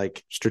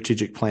 like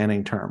strategic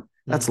planning term.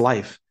 That's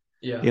life.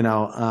 Yeah.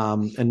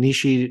 And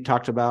Nishi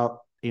talked about,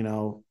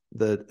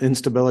 the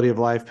instability of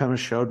life. Pema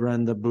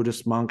Chodron, the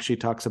Buddhist monk, she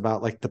talks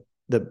about like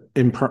the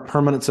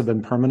impermanence of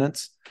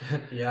impermanence.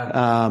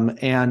 Yeah.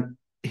 And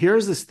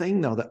here's this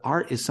thing though, that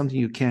art is something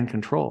you can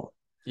control.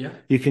 Yeah.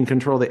 You can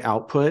control the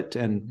output.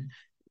 And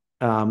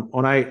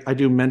when I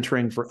do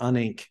mentoring for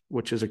Unink,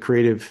 which is a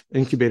creative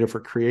incubator for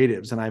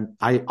creatives, and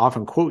I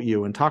often quote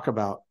you and talk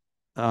about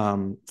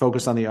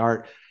focus on the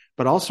art,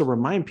 but also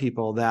remind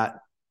people that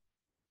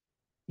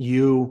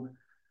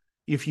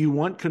if you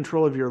want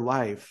control of your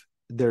life,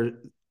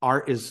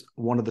 art is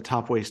one of the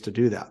top ways to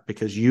do that,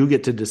 because you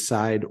get to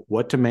decide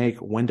what to make,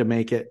 when to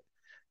make it.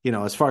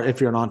 As far if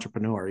you're an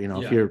entrepreneur,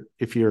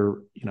 if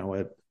you're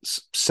a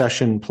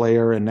session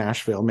player in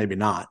Nashville, maybe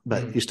not,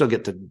 but you still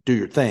get to do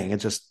your thing.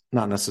 It's just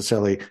not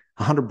necessarily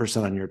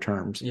 100% on your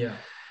terms. Yeah.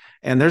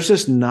 And there's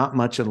just not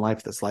much in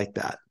life that's like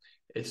that.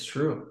 It's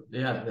true.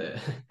 Yeah.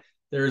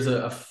 There's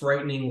a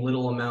frightening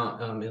little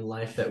amount in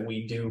life that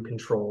we do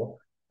control.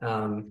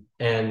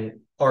 And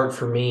art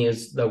for me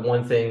is the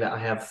one thing that I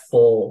have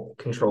full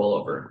control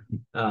over.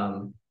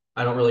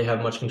 I don't really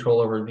have much control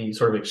over the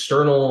sort of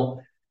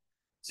external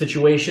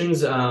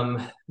situations,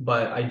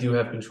 but I do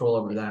have control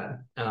over that.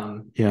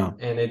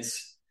 And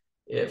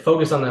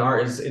focus on the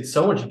art it's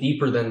so much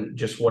deeper than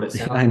just what it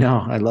sounds I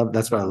know.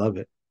 That's why I love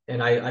it.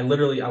 And I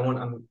literally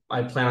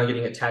I plan on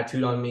getting it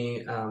tattooed on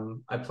me.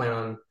 I plan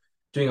on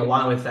doing a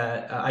lot with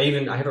that. I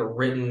have it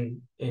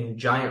written in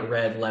giant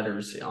red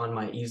letters on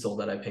my easel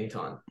that I paint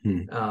on,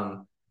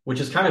 which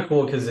is kind of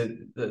cool because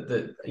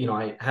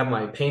I have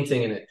my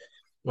painting, and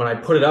when I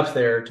put it up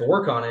there to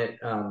work on it,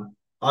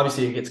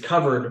 obviously it gets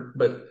covered,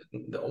 but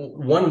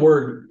one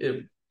word,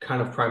 it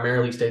kind of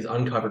primarily stays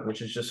uncovered,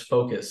 which is just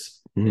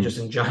focus, just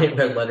in giant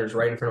red letters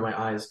right in front of my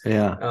eyes.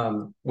 Yeah.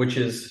 Which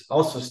is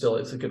also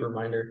it's a good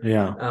reminder.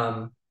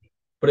 Yeah.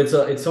 But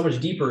it's so much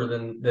deeper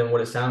than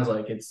what it sounds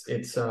like.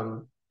 It's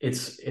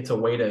a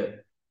way to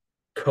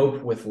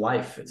cope with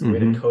life. It's a way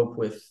to cope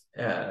with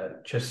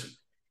just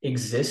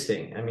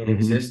existing. I mean,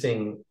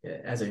 existing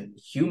as a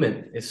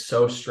human is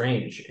so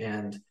strange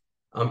and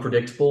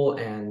unpredictable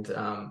and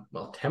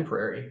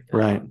temporary.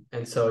 Right.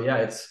 And so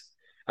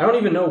I don't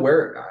even know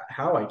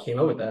how I came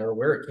up with that or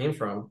where it came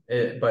from,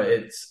 but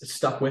it's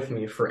stuck with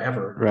me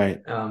forever.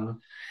 Right.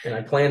 And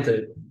I plan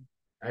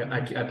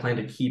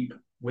to keep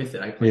with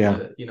it. I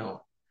plan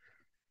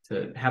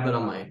to have it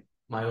on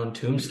my own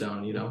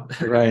tombstone,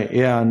 Right.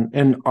 Yeah.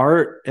 And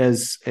art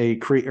as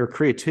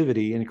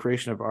creativity and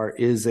creation of art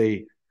is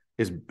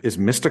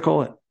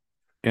mystical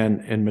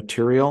and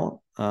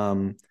material.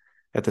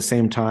 At the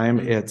same time,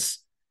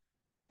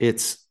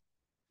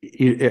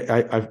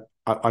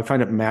 I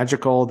find it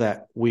magical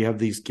that we have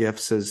these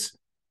gifts as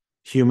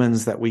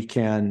humans, that we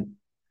can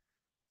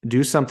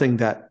do something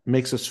that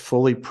makes us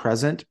fully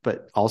present,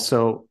 but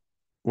also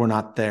we're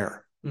not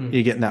there.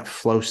 You get in that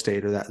flow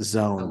state or that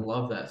zone. I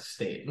love that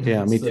state.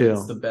 Yeah, me too.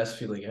 It's the best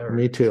feeling ever.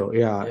 Me too.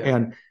 Yeah.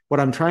 And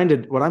what I'm trying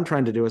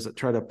to do is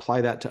try to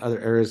apply that to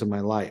other areas of my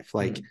life.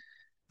 Like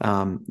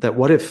that,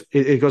 what if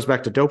it goes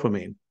back to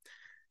dopamine,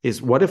 is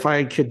what if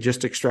I could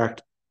just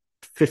extract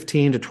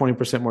 15 to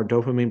 20% more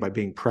dopamine by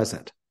being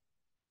present,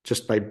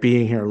 just by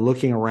being here,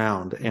 looking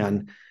around.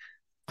 And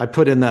I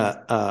put in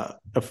the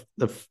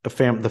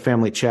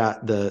family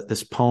chat,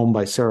 this poem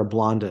by Sarah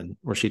Blondin,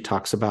 where she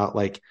talks about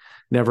like,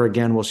 never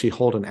again will she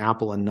hold an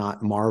apple and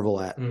not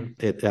marvel at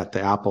it, at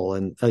the apple,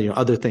 and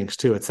other things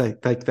too. It's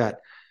like that.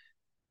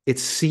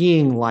 It's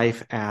seeing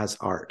life as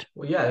art.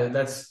 Well, yeah,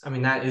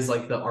 that is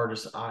like the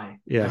artist's eye.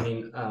 Yeah. I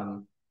mean,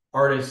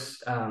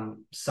 artists,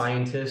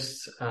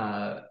 scientists,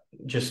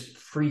 just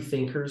free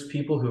thinkers,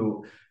 people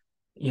who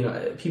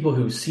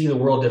see the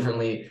world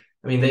differently.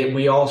 I mean,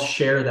 we all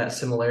share that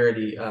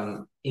similarity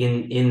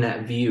in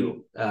that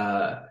view,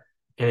 and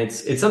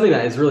it's something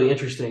that is really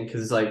interesting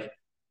because, like,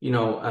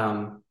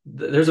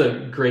 there's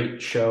a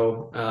great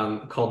show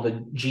called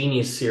the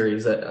Genius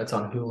series that's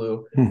on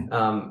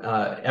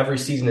Hulu. Every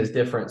season is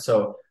different.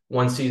 So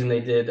one season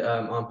they did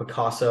on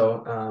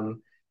Picasso,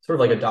 sort of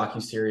like a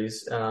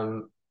docuseries,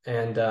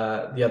 and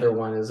the other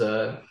one is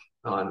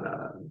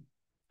on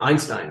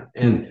Einstein.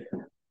 And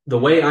the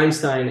way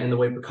Einstein and the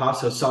way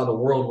Picasso saw the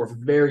world were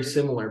very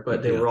similar,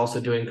 but they were also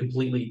doing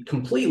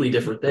completely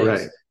different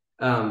things.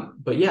 Right.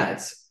 But yeah,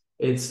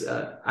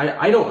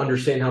 I don't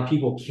understand how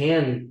people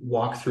can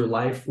walk through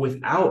life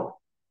without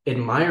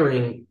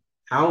admiring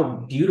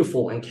how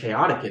beautiful and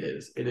chaotic it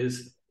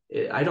is.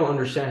 I don't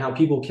understand how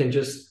people can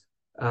just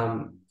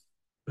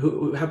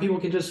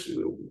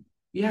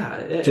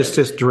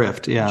just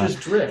drift. Yeah. Just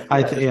drift.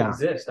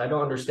 Exist. I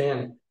don't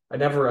understand. I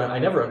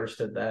never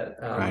understood that.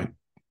 Right.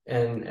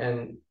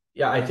 And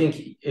yeah, I think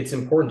it's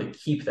important to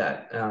keep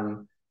that.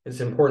 it's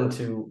important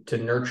to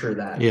nurture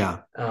that. Yeah.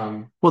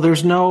 Well,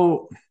 there's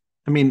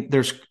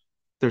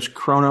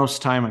Chronos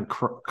time and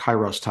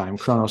Kairos time.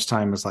 Chronos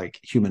time is like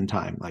human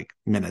time, like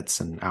minutes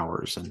and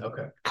hours, and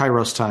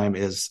Kairos time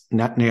is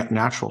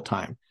natural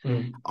time.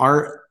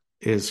 Art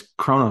is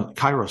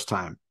Kairos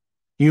time.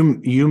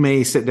 You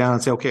may sit down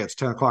and say, okay, it's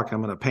 10 o'clock,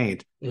 I'm going to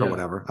paint or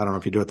whatever. I don't know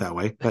if you do it that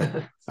way,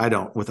 but I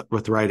don't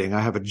with writing.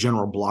 I have a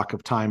general block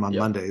of time on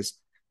Mondays,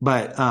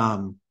 but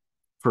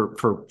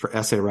for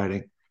essay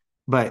writing,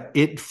 but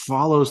it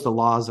follows the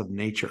laws of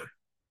nature.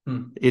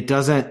 It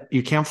doesn't,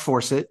 you can't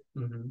force it.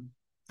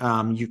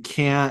 You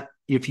can't,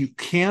 if you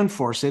can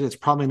force it, it's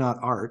probably not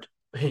art.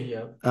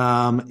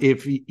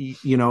 If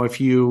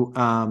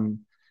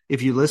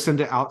you listen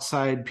to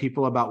outside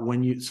people about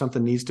when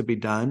something needs to be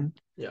done,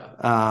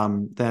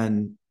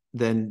 then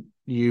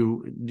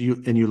you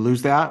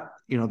lose that,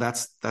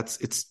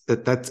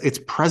 it's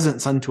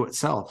presence unto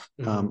itself.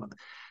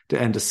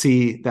 And to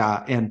see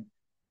that, and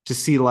to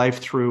see life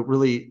through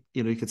really,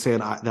 you could say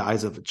the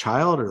eyes of a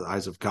child or the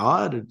eyes of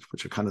God,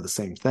 which are kind of the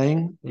same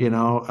thing,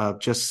 of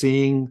just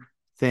seeing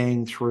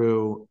thing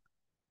through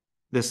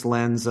this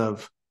lens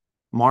of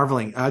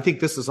marveling. I think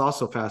this is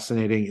also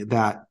fascinating,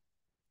 that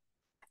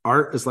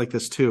art is like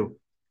this too,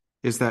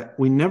 is that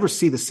we never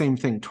see the same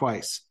thing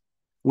twice.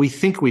 We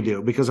think we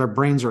do because our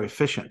brains are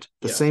efficient.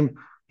 The same,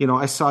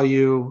 I saw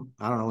you,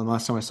 I don't know when the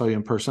last time I saw you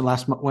in person,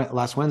 last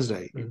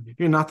Wednesday.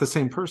 You're not the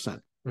same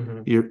person.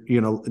 You're,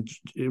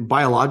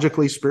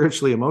 biologically,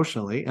 spiritually,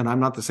 emotionally, and I'm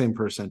not the same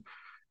person.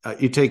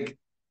 You take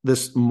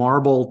this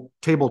marble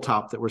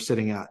tabletop that we're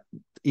sitting at,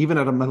 even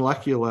at a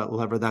molecular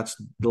level, that's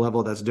the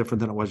level that's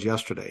different than it was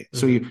yesterday.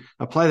 So you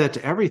apply that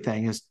to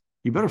everything, is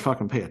you better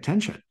fucking pay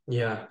attention.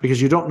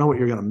 Because you don't know what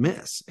you're going to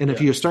miss. And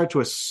if you start to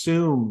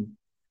assume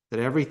that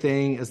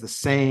everything is the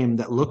same,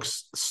 that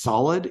looks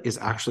solid is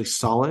actually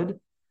solid,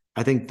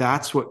 I think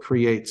that's what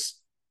creates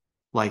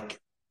like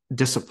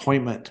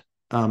disappointment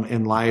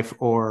in life,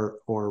 or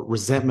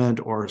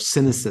resentment or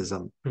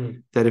cynicism.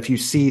 That if you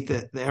see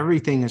that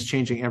everything is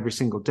changing every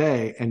single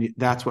day, and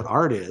that's what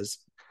art is.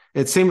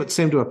 It's same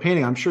to a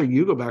painting. I'm sure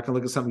you go back and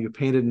look at something you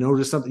painted,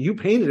 notice something you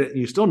painted it, and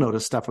you still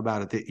notice stuff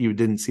about it that you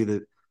didn't see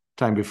the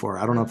time before.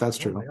 I don't know if that's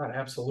true. Oh my God,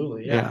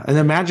 absolutely. Yeah. And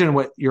imagine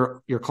what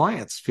your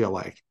clients feel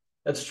like.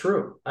 That's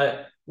true.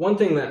 One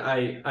thing that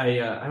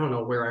I don't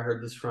know where I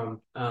heard this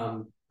from,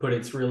 but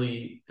it's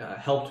really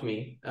helped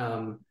me,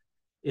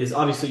 is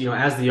obviously,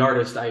 as the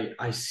artist,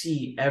 I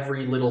see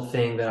every little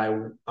thing that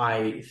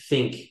I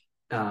think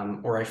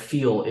or I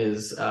feel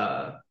is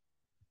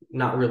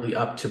not really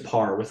up to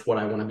par with what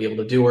I want to be able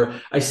to do, or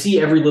I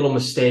see every little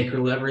mistake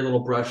or every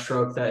little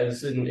brushstroke that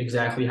isn't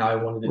exactly how I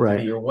wanted it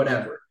to be, or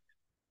whatever.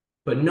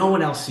 But no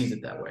one else sees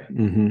it that way.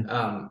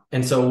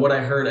 And so what I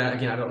heard,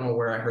 again, I don't know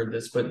where I heard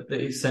this, but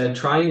they said,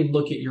 try and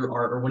look at your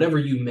art or whatever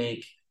you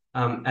make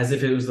as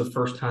if it was the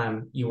first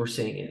time you were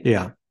seeing it.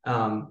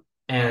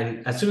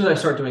 And as soon as I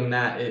start doing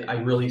that, I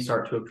really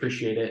start to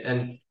appreciate it.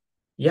 And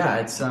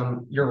it's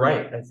you're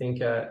right. I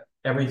think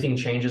everything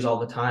changes all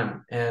the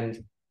time,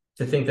 and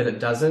to think that it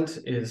doesn't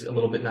is a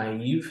little bit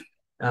naive.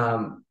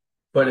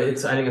 But I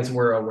think it's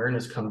where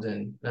awareness comes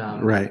in.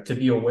 To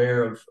be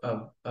aware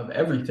of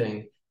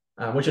everything,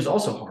 which is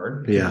also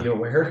hard to be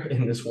aware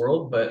in this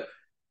world. But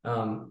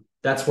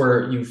that's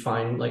where you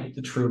find like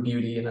the true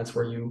beauty, and that's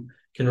where you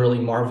can really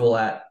marvel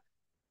at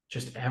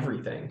just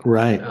everything.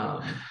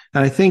 And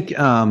I think,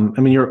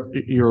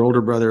 your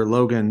older brother,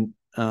 Logan,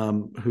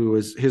 who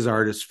is, his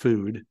art is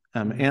food,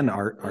 and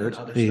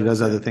art. He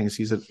does other things.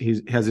 He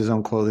has his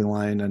own clothing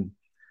line,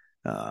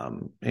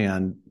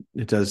 and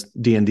it does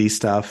D&D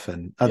stuff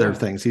and other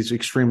things. He's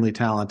extremely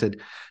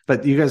talented,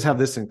 but you guys have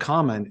this in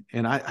common.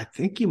 And I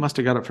think you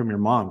must've got it from your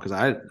mom, because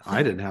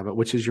I didn't have it,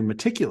 which is you're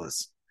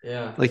meticulous.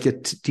 Like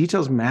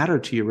details matter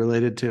to you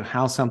related to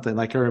how something,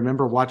 like I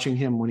remember watching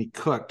him when he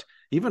cooked,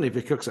 even if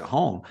he cooks at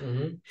home,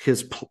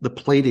 the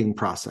plating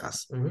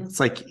process. It's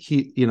like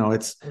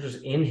it's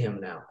just in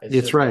him now.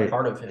 It's right.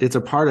 Part of him. It's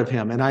a part of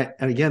him. And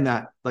again,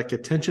 that like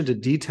attention to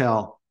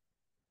detail,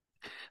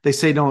 they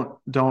say,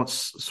 don't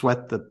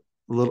sweat the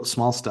little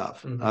small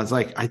stuff. I was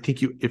like, I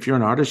think if you're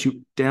an artist,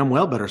 you damn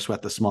well better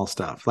sweat the small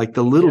stuff. Like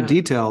the little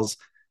details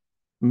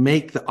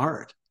make the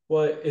art.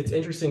 Well, it's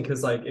interesting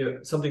because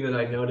something that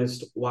I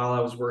noticed while I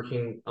was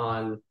working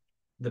on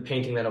the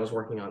painting that I was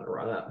working on,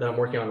 or that I'm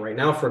working on right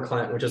now for a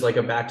client, which is like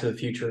a Back to the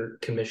Future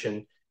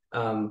commission,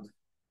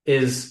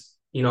 is,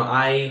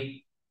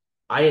 I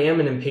am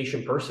an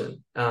impatient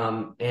person.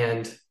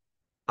 And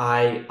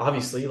I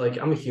obviously,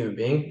 I'm a human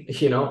being,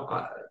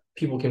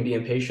 people can be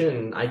impatient,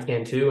 and I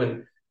can too.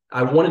 And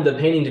I wanted the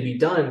painting to be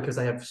done because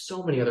I have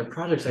so many other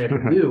projects I have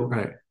to do,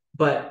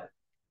 but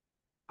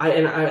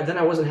then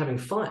I wasn't having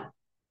fun.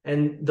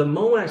 And the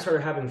moment I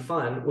started having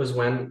fun was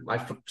when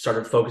I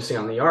started focusing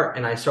on the art,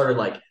 and I started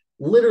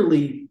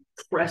literally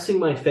pressing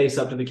my face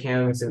up to the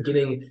canvas and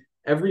getting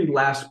every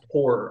last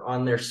pore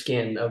on their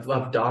skin of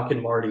Doc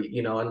and Marty,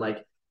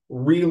 and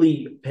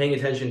really paying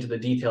attention to the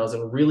details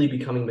and really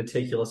becoming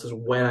meticulous is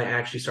when I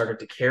actually started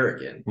to care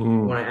again.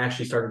 When I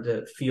actually started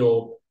to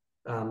feel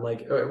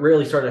like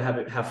really started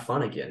to have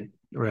fun again,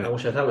 Right.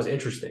 which I thought was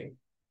interesting.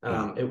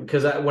 Yeah.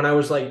 Because when I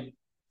was like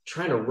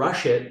trying to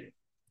rush it,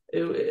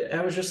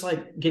 I was just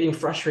like getting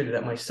frustrated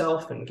at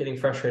myself and getting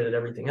frustrated at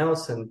everything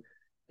else, and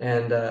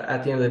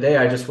at the end of the day,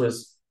 I just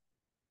was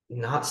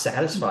not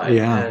satisfied.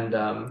 Yeah.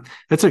 And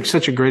That's like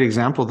such a great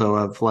example though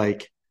of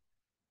like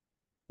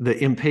the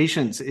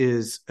impatience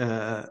is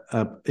a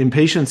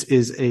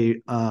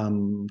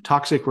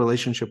toxic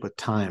relationship with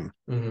time,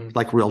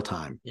 like real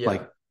time, yeah,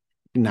 like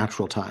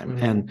natural time.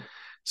 And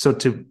so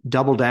to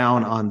double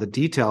down on the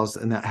details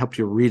and that help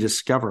you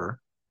rediscover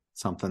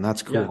something,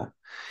 that's cool.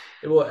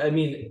 Yeah. Well, I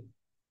mean,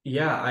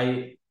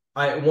 yeah,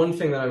 one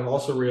thing that I've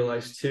also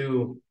realized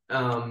too,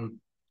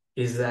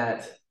 is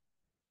that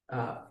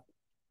uh,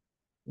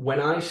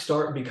 when I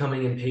start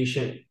becoming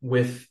impatient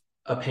with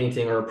a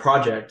painting or a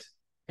project,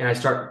 and I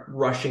start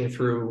rushing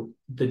through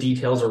the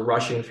details or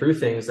rushing through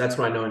things, that's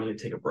when I know I need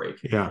to take a break.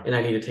 Yeah. And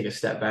I need to take a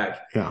step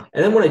back. Yeah.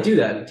 And then when I do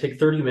that, and take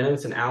 30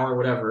 minutes, an hour,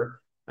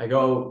 whatever, I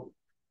go,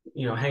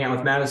 hang out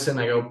with Madison,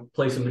 I go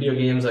play some video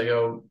games, I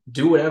go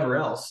do whatever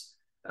else.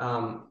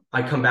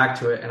 I come back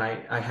to it and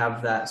I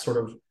have that sort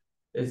of,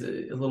 it's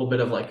a little bit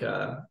of like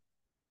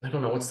I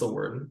don't know what's the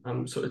word.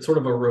 So it's sort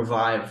of a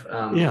revive.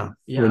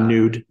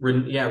 Renewed.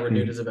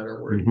 Renewed is a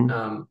better word.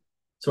 Mm-hmm.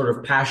 Sort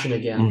of passion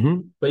again. Mm-hmm.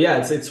 But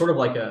yeah, it's sort of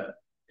like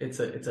it's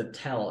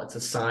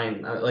a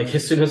sign. Like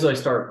as soon as I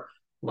start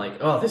like,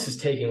 oh, this is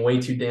taking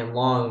way too damn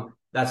long,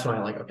 that's when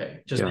I like,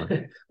 okay, just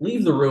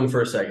leave the room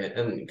for a second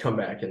and come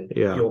back, and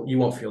you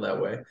won't feel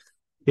that way.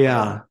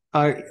 Yeah.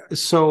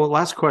 So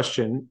last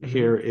question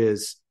here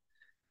is,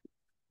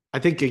 I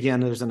think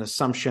again, there's an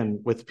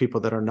assumption with people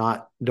that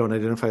don't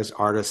identify as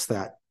artists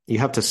that you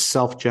have to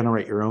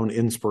self-generate your own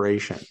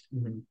inspiration.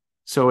 Mm-hmm.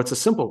 So it's a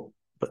simple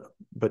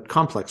but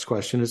complex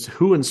question: is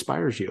who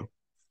inspires you?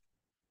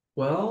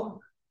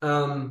 Well,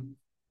 I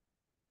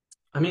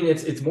mean,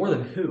 it's more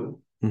than who,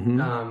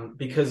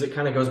 because it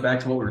kind of goes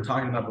back to what we were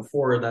talking about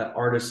before, that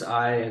artist's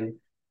eye and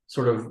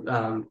sort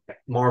of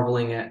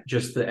marveling at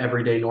just the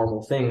everyday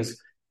normal things.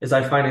 Is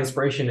I find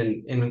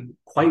inspiration in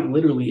quite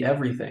literally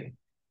everything.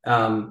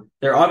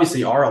 There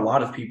obviously are a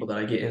lot of people that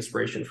I get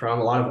inspiration from,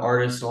 a lot of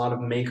artists, a lot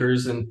of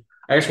makers, and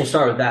I guess we'll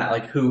start with that.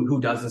 Like who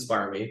does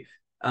inspire me?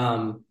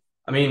 I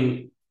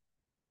mean,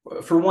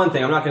 for one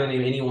thing, I'm not going to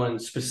name anyone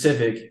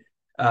specific,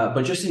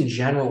 but just in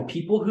general,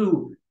 people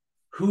who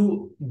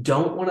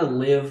don't want to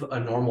live a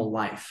normal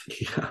life.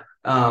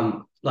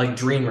 Like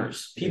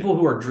dreamers, people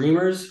who are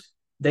dreamers,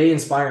 they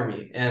inspire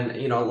me. And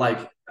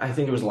like I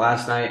think it was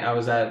last night, I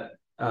was at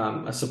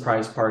a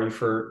surprise party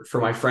for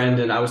my friend,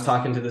 and I was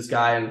talking to this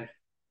guy, and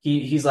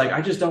he's like,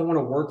 I just don't want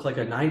to work like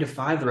a 9 to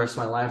 5 the rest of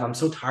my life. I'm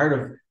so tired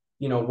of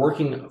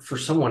working for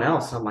someone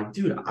else. And I'm like,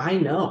 dude, I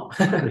know.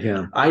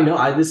 I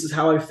know. This is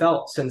how I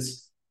felt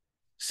since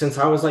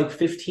I was like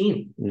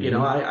 15.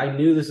 Mm-hmm. I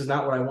knew this is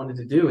not what I wanted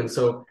to do. And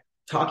so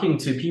talking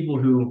to people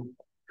who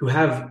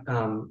have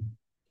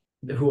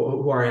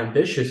who are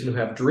ambitious and who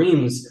have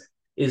dreams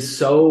is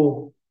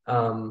so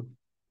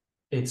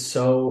it's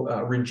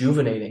so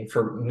rejuvenating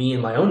for me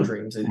and my own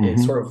dreams. It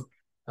sort of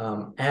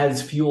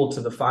adds fuel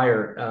to the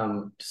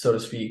fire, so to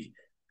speak.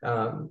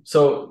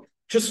 So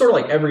just sort of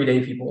like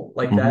everyday people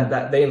like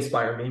that they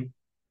inspire me.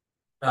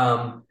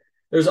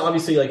 There's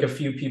obviously like a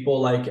few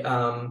people like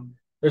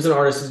there's an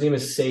artist, his name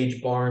is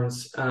Sage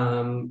Barnes.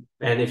 And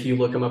if you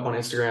look him up on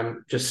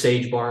Instagram, just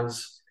Sage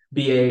Barnes,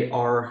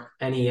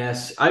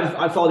 Barnes.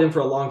 I've followed him for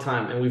a long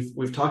time, and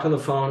we've talked on the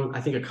phone,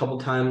 I think a couple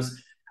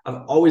times.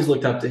 I've always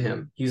looked up to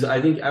him. He's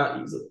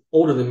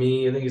older than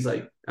me. I think he's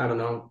like, I don't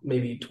know,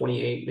 maybe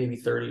 28, maybe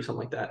 30, something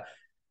like that.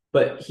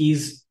 But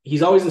he's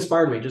always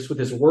inspired me just with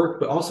his work,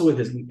 but also with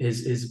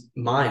his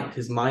mind,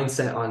 his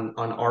mindset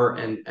on art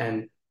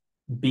and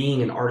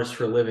being an artist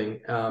for a living.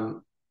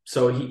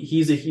 So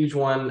he's a huge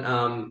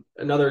one.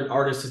 Another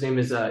artist, his name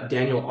is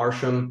Daniel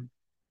Arsham.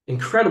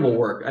 Incredible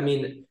work. I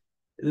mean,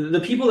 the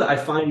people that I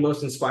find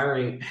most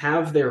inspiring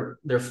have their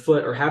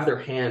foot or have their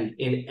hand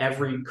in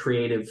every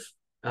creative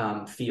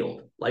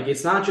field. Like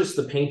it's not just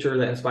the painter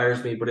that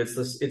inspires me, but it's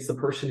the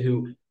person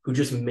who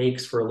just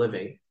makes for a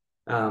living.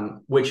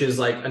 Which is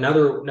like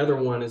another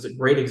one is a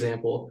great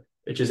example,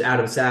 which is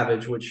Adam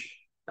Savage, which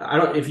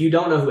if you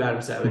don't know who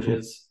Adam Savage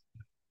is,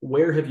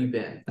 where have you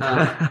been?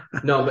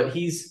 No, but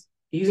he's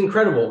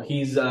incredible.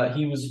 He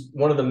was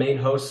one of the main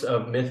hosts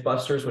of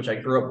Mythbusters, which I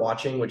grew up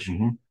watching, which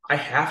I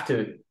have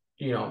to,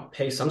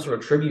 pay some sort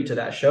of tribute to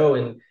that show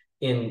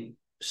in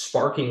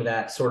sparking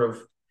that sort of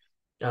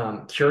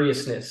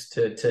curiousness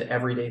to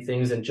everyday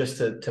things and just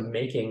to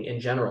making in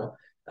general.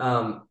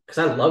 Because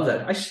I love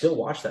that. I still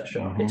watch that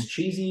show. It's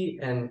cheesy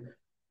and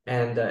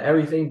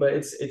everything, but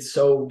it's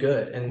so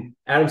good. And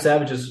Adam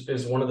Savage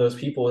is one of those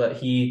people that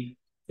he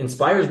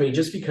inspires me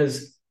just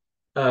because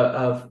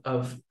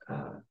of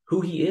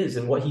who he is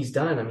and what he's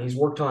done. I mean, he's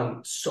worked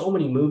on so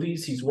many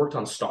movies. He's worked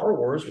on Star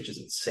Wars, which is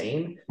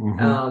insane.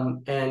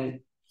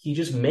 And he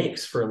just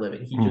makes for a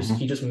living.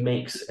 He just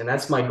makes, and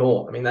that's my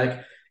goal. I mean,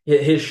 like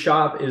his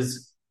shop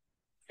is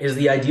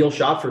the ideal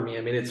shop for me.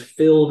 I mean, it's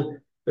filled.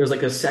 There's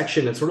like a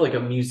section, it's sort of like a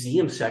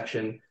museum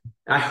section,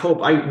 I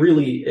hope I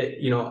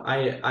really,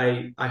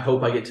 I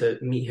hope I get to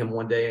meet him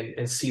one day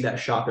and see that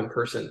shop in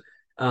person.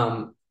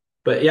 Um,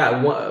 but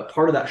yeah,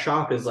 part of that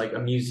shop is like a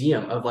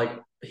museum of like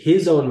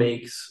his own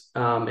makes,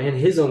 and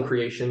his own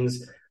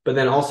creations, but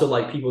then also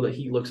like people that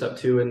he looks up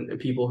to and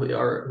people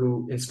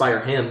who inspire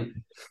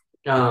him.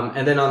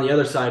 And then on the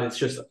other side, it's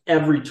just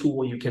every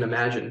tool you can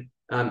imagine.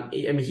 I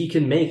mean, he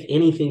can make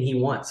anything he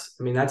wants.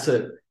 I mean, that's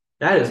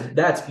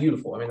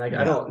beautiful. I mean, like,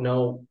 I don't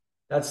know.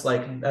 That's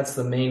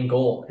the main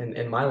goal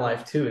in my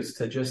life too, is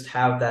to just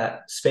have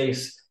that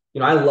space.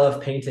 I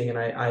love painting, and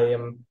I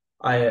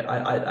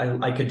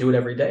could do it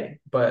every day,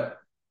 but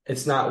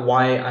it's not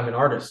why I'm an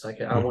artist. Like,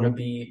 I want to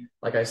be,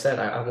 like I said,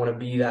 I want to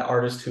be that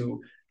artist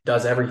who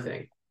does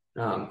everything.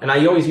 And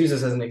I always use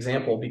this as an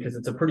example because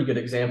it's a pretty good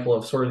example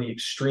of sort of the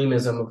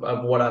extremism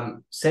of what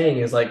I'm saying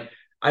is like,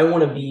 I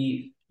want to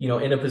be,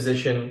 in a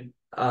position,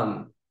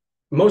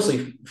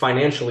 mostly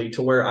financially,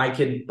 to where I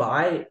could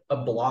buy a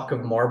block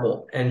of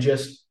marble and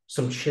just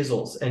some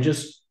chisels and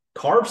just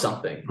carve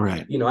something.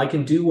 Right. I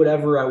can do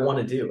whatever I want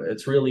to do.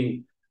 It's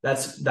really,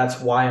 that's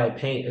why I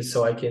paint, is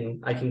so I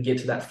can get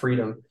to that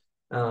freedom.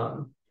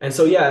 And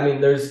so, yeah, I mean,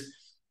 there's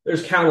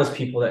countless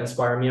people that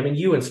inspire me. I mean,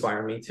 you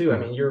inspire me too. I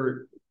mean,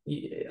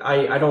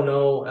 I don't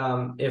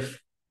know, if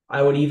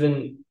I would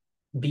even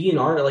be an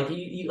artist.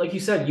 Like you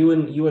said,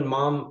 you and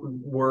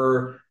mom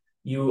were,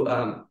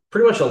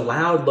 pretty much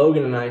allowed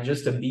Logan and I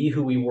just to be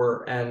who we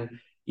were. And,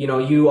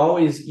 you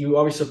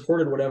always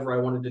supported whatever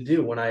I wanted to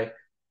do. When I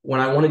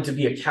wanted to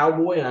be a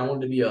cowboy and I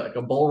wanted to be like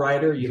a bull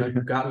rider, you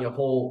got me a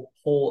whole,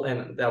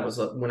 and that was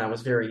when I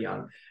was very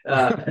young.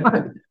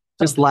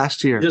 Just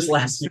last year.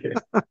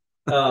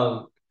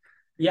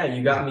 Yeah,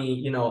 you got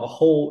me, a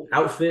whole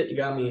outfit. You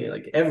got me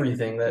like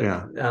everything that,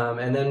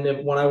 and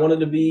then when I wanted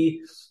to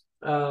be,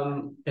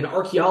 an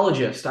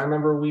archaeologist, I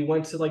remember we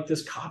went to like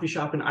this coffee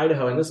shop in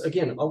Idaho, and this,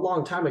 again, a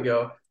long time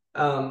ago.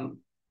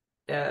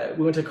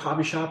 We went to a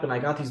coffee shop and I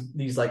got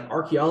these like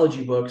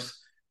archaeology books,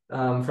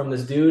 from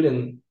this dude.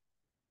 And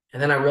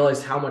then I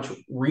realized how much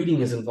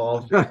reading is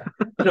involved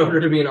in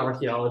order to be an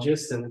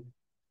archaeologist. And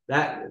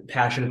that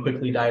passion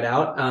quickly died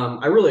out.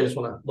 I really just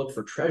want to look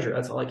for treasure.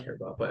 That's all I care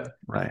about. But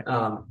right.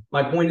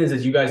 My point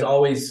is you guys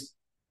always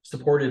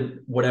supported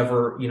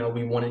whatever,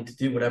 we wanted to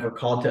do, whatever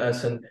called to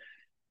us. And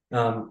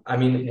I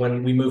mean,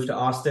 when we moved to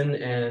Austin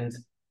and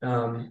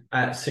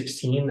at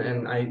 16,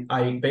 and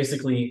I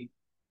basically,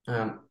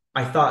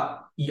 I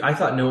thought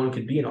no one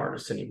could be an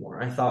artist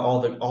anymore. I thought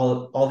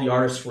all the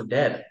artists were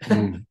dead.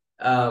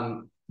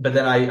 But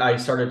then I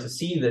started to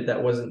see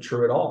that wasn't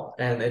true at all,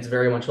 and it's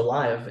very much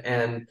alive.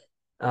 And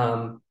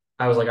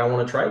I was like, I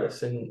want to try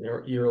this, and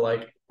you're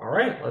like, all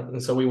right.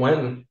 And so we went,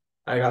 and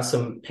I got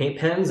some paint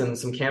pens and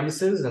some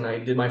canvases, and I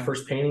did my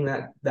first painting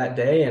that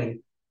day. And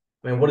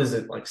I mean, what is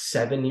it, like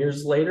 7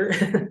 years later?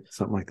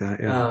 Something like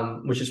that, yeah.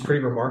 Which is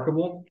pretty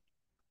remarkable.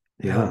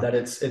 Yeah, that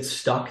it's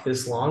stuck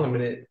this long. I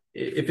mean,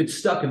 if it's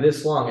stuck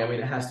this long, I mean,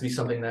 it has to be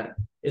something that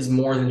is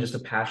more than just a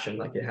passion.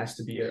 Like, it has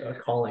to be a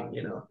calling,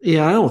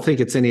 Yeah, I don't think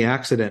it's any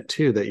accident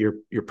too that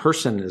your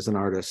person is an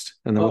artist,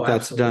 and then what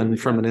that's done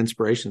from an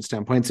inspiration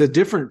standpoint. It's a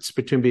difference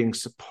between being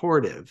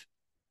supportive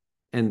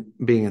and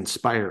being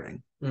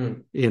inspiring.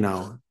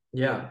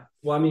 Yeah.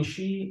 Well, I mean,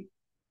 she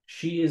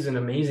is an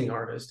amazing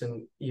artist,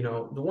 and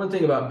the one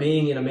thing about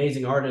being an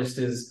amazing artist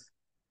is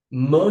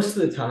most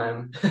of the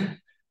time,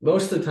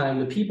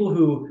 the people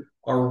who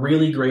are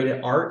really great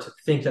at art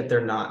think that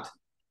they're not.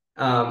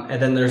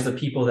 And then there's the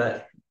people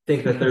that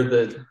think that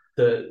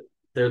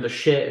they're the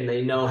shit and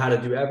they know how to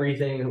do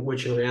everything,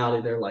 which in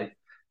reality they're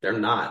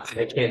not.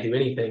 They can't do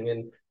anything.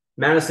 And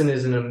Madison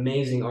is an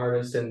amazing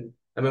artist. And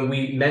I mean,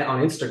 we met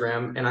on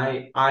Instagram, and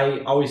I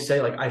always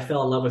say, like, I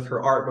fell in love with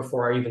her art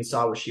before I even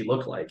saw what she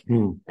looked like.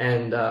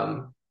 And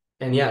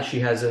yeah, she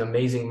has an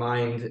amazing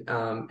mind,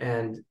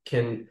 and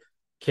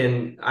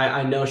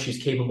I know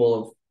she's capable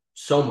of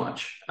so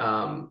much.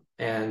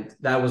 And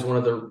that was one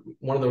of the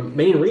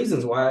main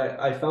reasons why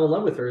I fell in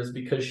love with her, is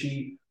because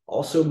she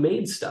also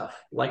made stuff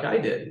like I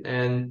did.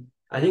 And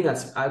I think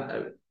it's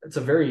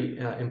a very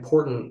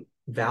important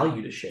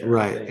value to share.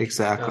 Right.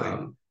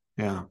 Exactly.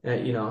 Yeah.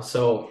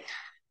 So.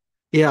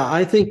 Yeah,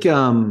 I think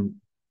I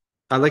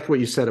like what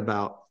you said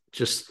about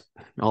just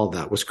all of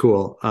that was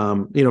cool.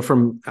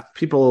 From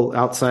people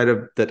outside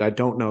of that I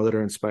don't know that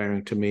are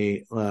inspiring to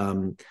me,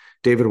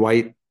 David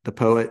White, the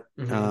poet,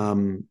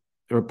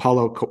 or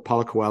Paulo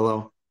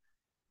Coelho.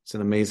 It's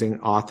an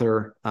amazing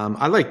author.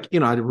 I like,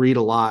 I read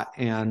a lot,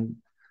 and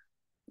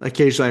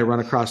occasionally I run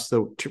across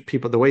the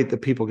way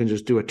that people can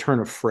just do a turn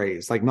of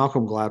phrase, like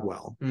Malcolm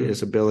Gladwell,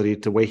 his ability,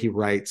 the way he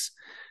writes.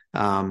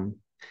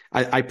 I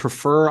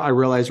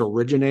realize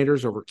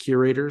originators over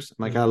curators.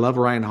 Like, I love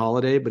Ryan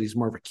Holiday, but he's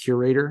more of a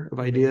curator of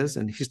ideas,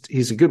 and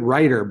he's a good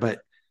writer, but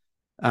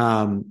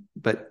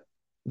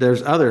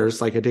there's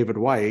others like a David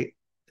White,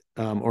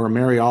 or a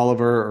Mary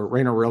Oliver or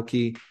Rainer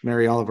Rilke.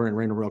 Mary Oliver and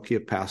Rainer Rilke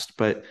have passed,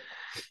 but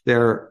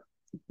they're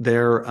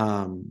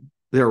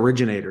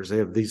originators. They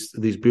have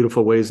these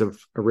beautiful ways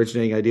of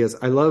originating ideas.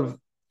 I love,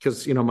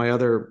 because my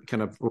other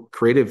kind of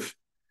creative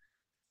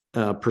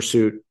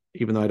pursuit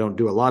even though I don't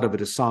do a lot of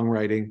it, is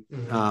songwriting.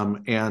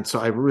 And so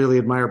I really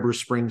admire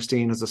Bruce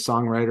Springsteen as a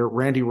songwriter.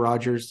 Randy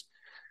Rogers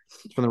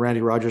from the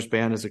Randy Rogers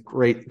Band is a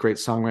great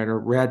songwriter.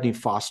 Radney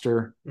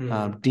Foster,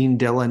 Dean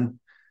Dillon,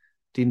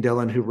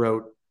 who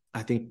wrote,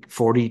 I think,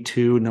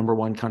 42 number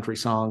one country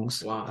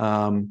songs.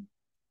 Wow.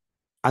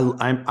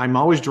 I'm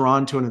always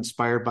drawn to and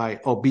inspired by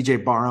B.J.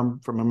 Barham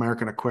from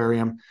American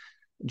Aquarium,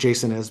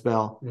 Jason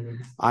Isbell.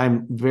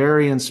 I'm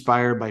very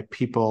inspired by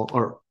people,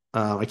 or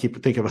I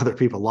keep thinking of other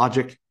people.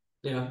 Logic.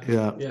 Yeah,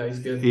 he's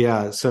good.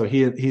 Yeah, so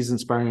he's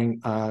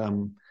inspiring.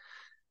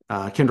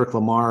 Kendrick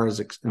Lamar is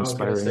inspiring. I was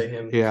going to say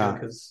him,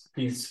 because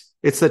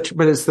it's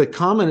the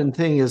common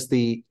thing is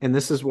and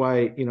this is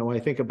why, I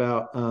think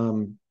about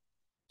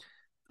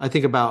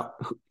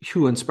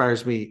who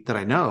inspires me that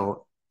I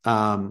know.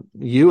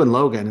 You and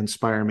Logan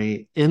inspire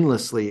me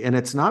endlessly, and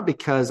it's not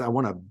because I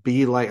want to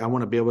be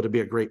able to be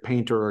a great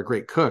painter or a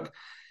great cook.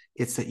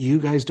 It's that you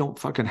guys don't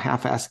fucking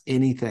half-ass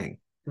anything.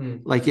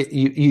 Like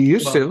you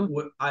used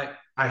to.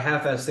 I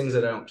half-ass things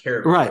that I don't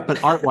care about. Right,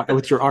 but art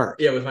with your art.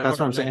 With my that's art,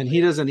 what I'm saying. And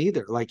he doesn't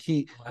either. Like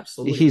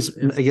absolutely. He's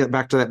get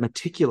back to that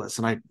meticulous,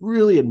 and I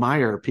really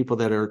admire people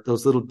that are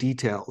those little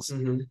details.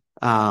 And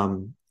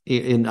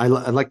I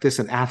like this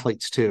in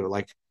athletes too,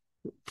 like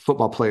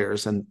football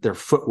players and their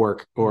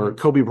footwork. Or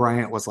Kobe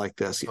Bryant was like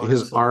this.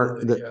 His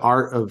art,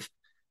 art of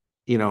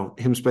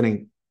him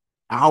spending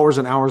hours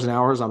and hours and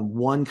hours on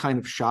one kind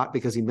of shot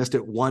because he missed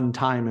it one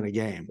time in a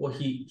game. Well,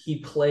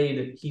 he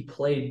played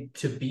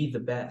to be the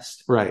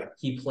best. Right.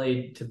 He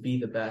played to be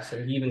the best.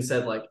 And he even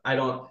said, like,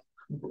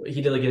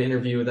 he did like an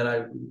interview that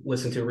I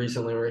listened to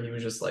recently where he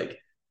was just like,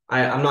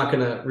 I'm not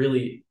going to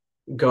really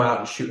go out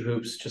and shoot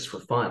hoops just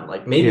for fun.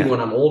 Like maybe when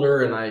I'm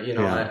older and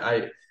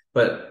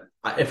but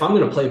if I'm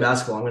going to play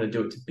basketball, I'm going to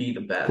do it to be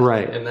the best.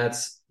 Right. And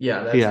that's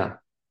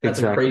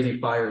a crazy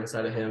fire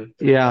inside of him.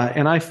 Yeah.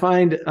 And I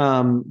find,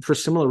 for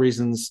similar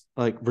reasons,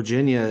 like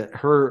Virginia,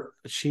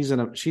 she's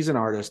an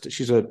artist.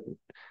 She's a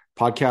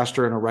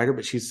podcaster and a writer,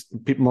 but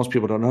most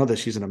people don't know that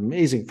she's an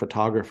amazing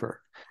photographer.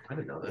 I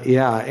didn't know that.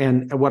 Yeah.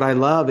 And what I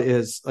love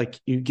is like,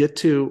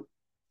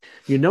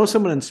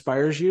 someone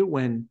inspires you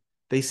when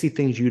they see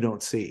things you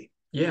don't see.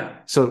 Yeah.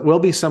 So we'll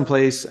be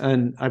someplace,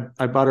 and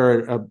I bought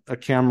her a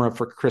camera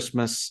for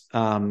Christmas,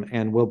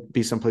 and we'll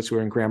be someplace.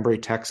 We're in Granbury,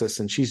 Texas,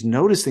 and she's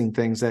noticing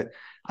things that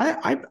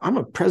I'm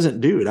a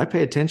present dude. I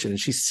pay attention, and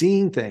she's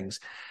seeing things,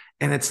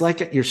 and it's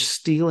like you're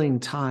stealing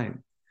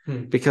time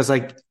because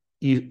I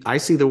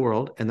see the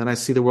world, and then I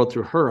see the world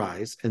through her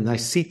eyes, and I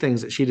see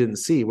things that she didn't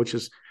see, which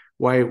is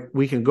why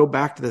we can go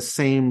back to the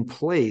same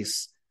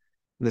place,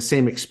 the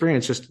same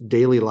experience, just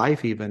daily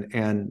life, even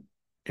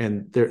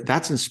and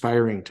that's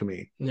inspiring to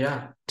me.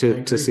 Yeah,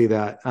 to see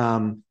that. I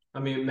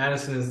mean,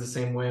 Madison is the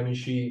same way. I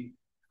mean,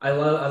 I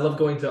love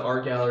going to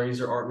art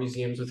galleries or art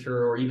museums with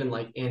her, or even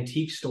like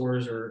antique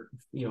stores or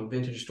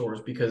vintage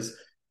stores, because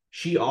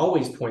she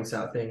always points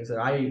out things that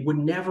I would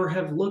never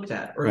have looked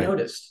at or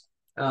noticed.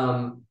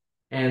 And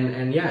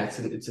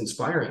it's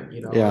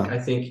inspiring. Like, I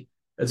think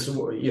it's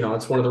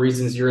it's one of the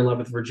reasons you're in love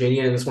with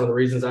Virginia, and it's one of the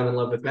reasons I'm in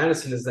love with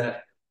Madison, is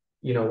that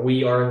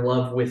we are in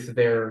love with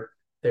their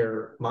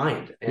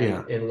mind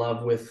and in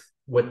love with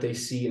what they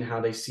see and how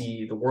they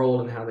see the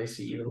world and how they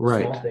see even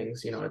small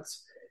things.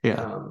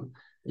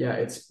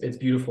 It's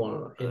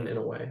beautiful in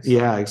a way. So.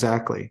 Yeah,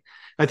 exactly.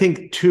 I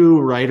think two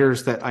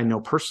writers that I know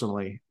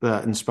personally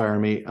that inspire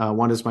me.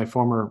 One is my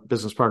former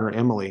business partner,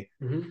 Emily.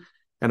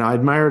 And I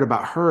admired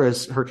about her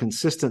is her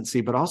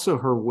consistency, but also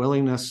her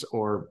willingness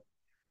or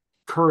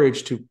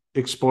courage to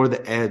explore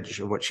the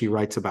edge of what she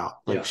writes about.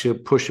 Like she'll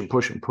push and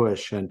push and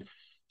push. And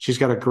she's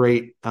got a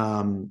great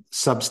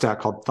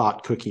Substack called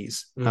Thought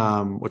Cookies,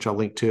 which I'll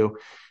link to.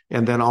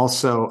 And then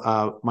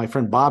also my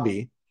friend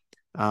Bobby,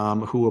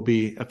 who will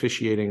be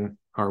officiating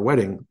our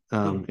wedding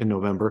in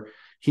November.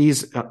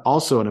 He's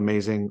also an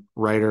amazing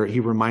writer.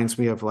 He reminds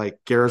me of like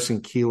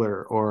Garrison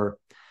Keillor or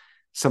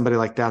somebody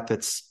like that.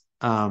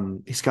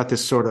 He's got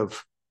this sort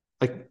of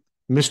like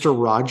Mr.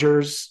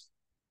 Rogers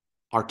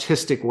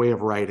artistic way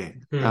of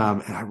writing.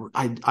 And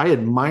I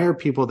admire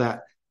people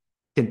that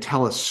can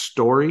tell a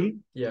story.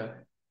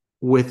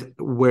 With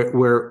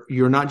where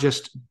you're not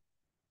just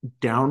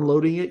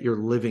downloading it, you're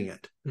living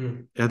it.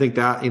 I think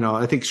that,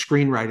 I think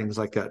screenwriting is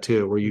like that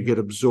too, where you get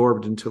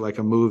absorbed into like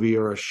a movie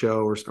or a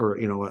show or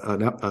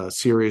a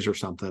series or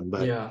something.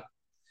 But I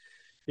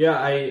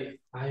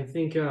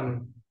think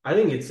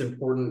it's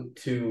important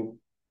to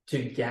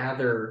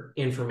gather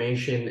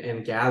information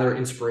and gather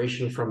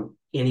inspiration from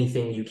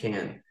anything you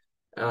can.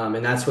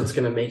 And that's what's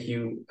going to make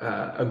you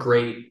a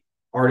great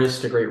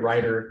artist, a great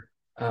writer,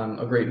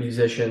 a great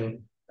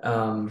musician.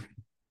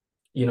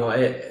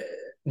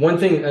 One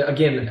thing,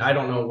 again, I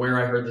don't know where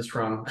I heard this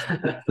from.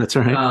 That's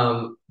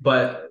right.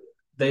 But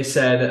they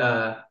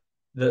said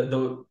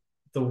the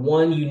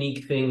one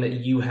unique thing that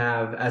you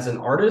have as an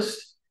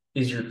artist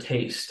is your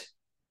taste.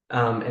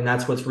 And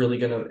that's what's really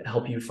going to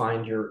help you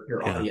find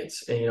your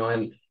audience.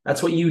 And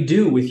that's what you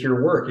do with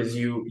your work is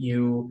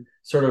you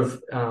sort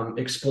of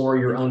explore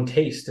your own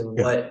taste and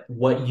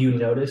what you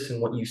notice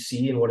and what you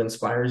see and what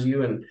inspires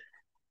you. And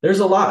There's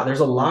a lot.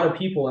 There's a lot of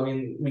people. I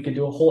mean, we could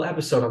do a whole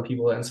episode on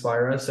people that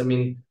inspire us. I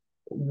mean,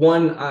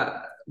 one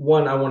I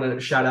want to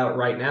shout out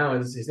right now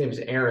is his name is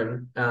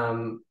Aaron,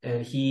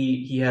 and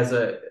he has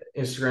a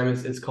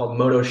Instagram. It's called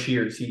Moto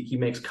Shears. He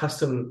makes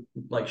custom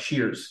like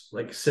shears,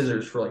 like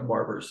scissors for like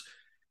barbers.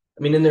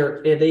 I mean, and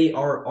they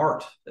are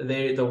art.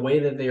 The way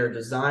that they are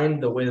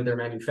designed, the way that they're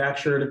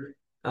manufactured.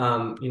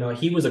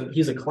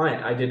 He's a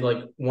client. I did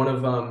like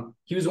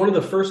he was one of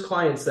the first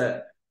clients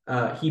that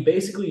he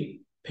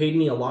basically paid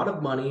me a lot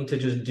of money to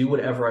just do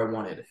whatever I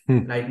wanted.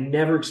 And I'd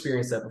never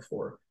experienced that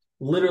before.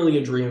 Literally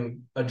a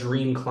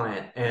dream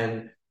client.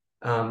 And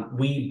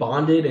we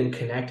bonded and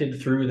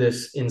connected through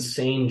this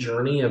insane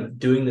journey of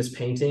doing this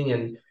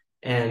painting.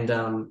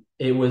 And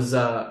it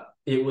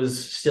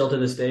was still to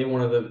this day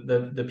one of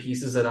the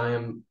pieces that I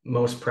am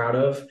most proud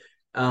of.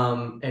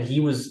 And he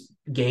was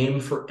game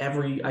for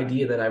every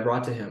idea that I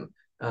brought to him,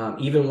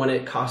 even when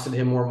it costed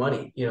him more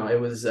money.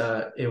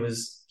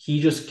 He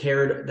just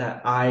cared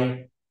that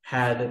I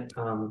had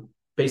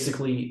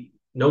basically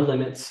no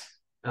limits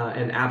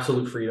and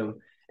absolute freedom.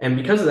 And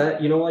because of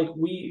that,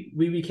 we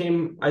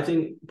became, I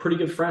think, pretty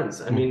good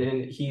friends. I mean,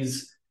 and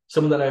he's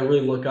someone that I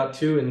really look up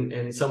to,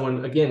 and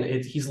someone, again,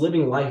 he's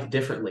living life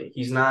differently.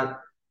 He's not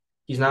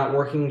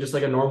working just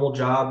like a normal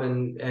job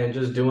and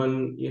just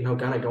doing,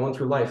 kind of going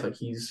through life. Like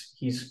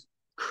he's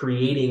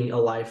creating a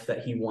life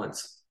that he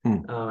wants.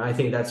 I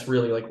think that's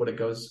really like what it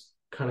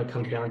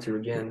comes down to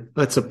again.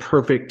 That's a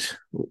perfect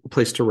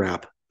place to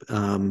wrap,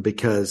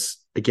 because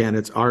again,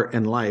 it's art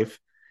and life,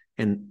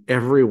 and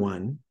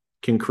everyone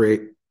can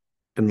create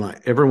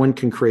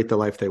the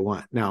life they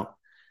want. Now,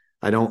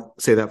 I don't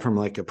say that from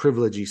like a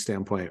privilegey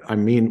standpoint.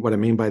 What I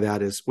mean by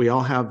that is we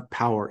all have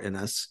power in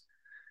us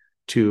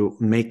to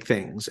make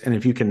things. And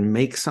if you can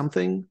make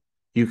something,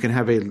 you can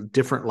have a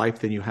different life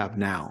than you have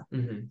now.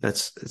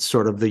 It's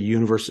sort of the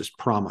universe's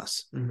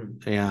promise.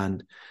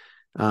 And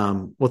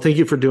well, thank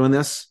you for doing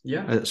this.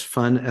 Yeah. It's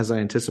fun as I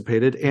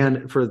anticipated.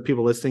 And for the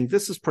people listening,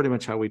 this is pretty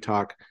much how we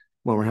talk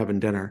when we're having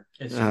dinner.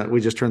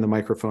 We just turn the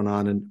microphone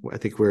on, and I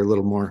think we're a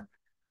little more,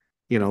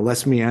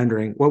 less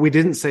meandering. What we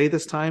didn't say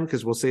this time,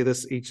 because we'll say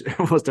this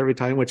almost every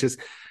time, which is,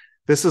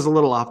 this is a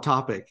little off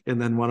topic.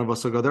 And then one of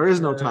us will go, there is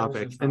no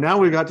topic. And now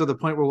we got to the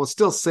point where we'll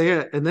still say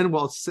it. And then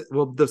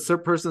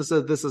the person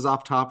says this is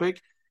off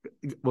topic.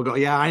 We'll go,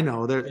 yeah, I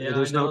know.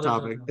 There's no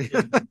topic.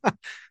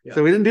 Yeah.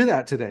 So we didn't do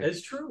that today.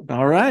 It's true.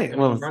 All right.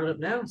 Well, brought it up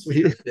now. So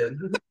we did.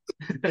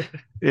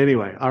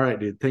 Anyway. All right,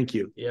 dude. Thank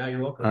you. Yeah, you're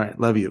welcome. All right.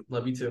 Love you.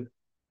 Love you too.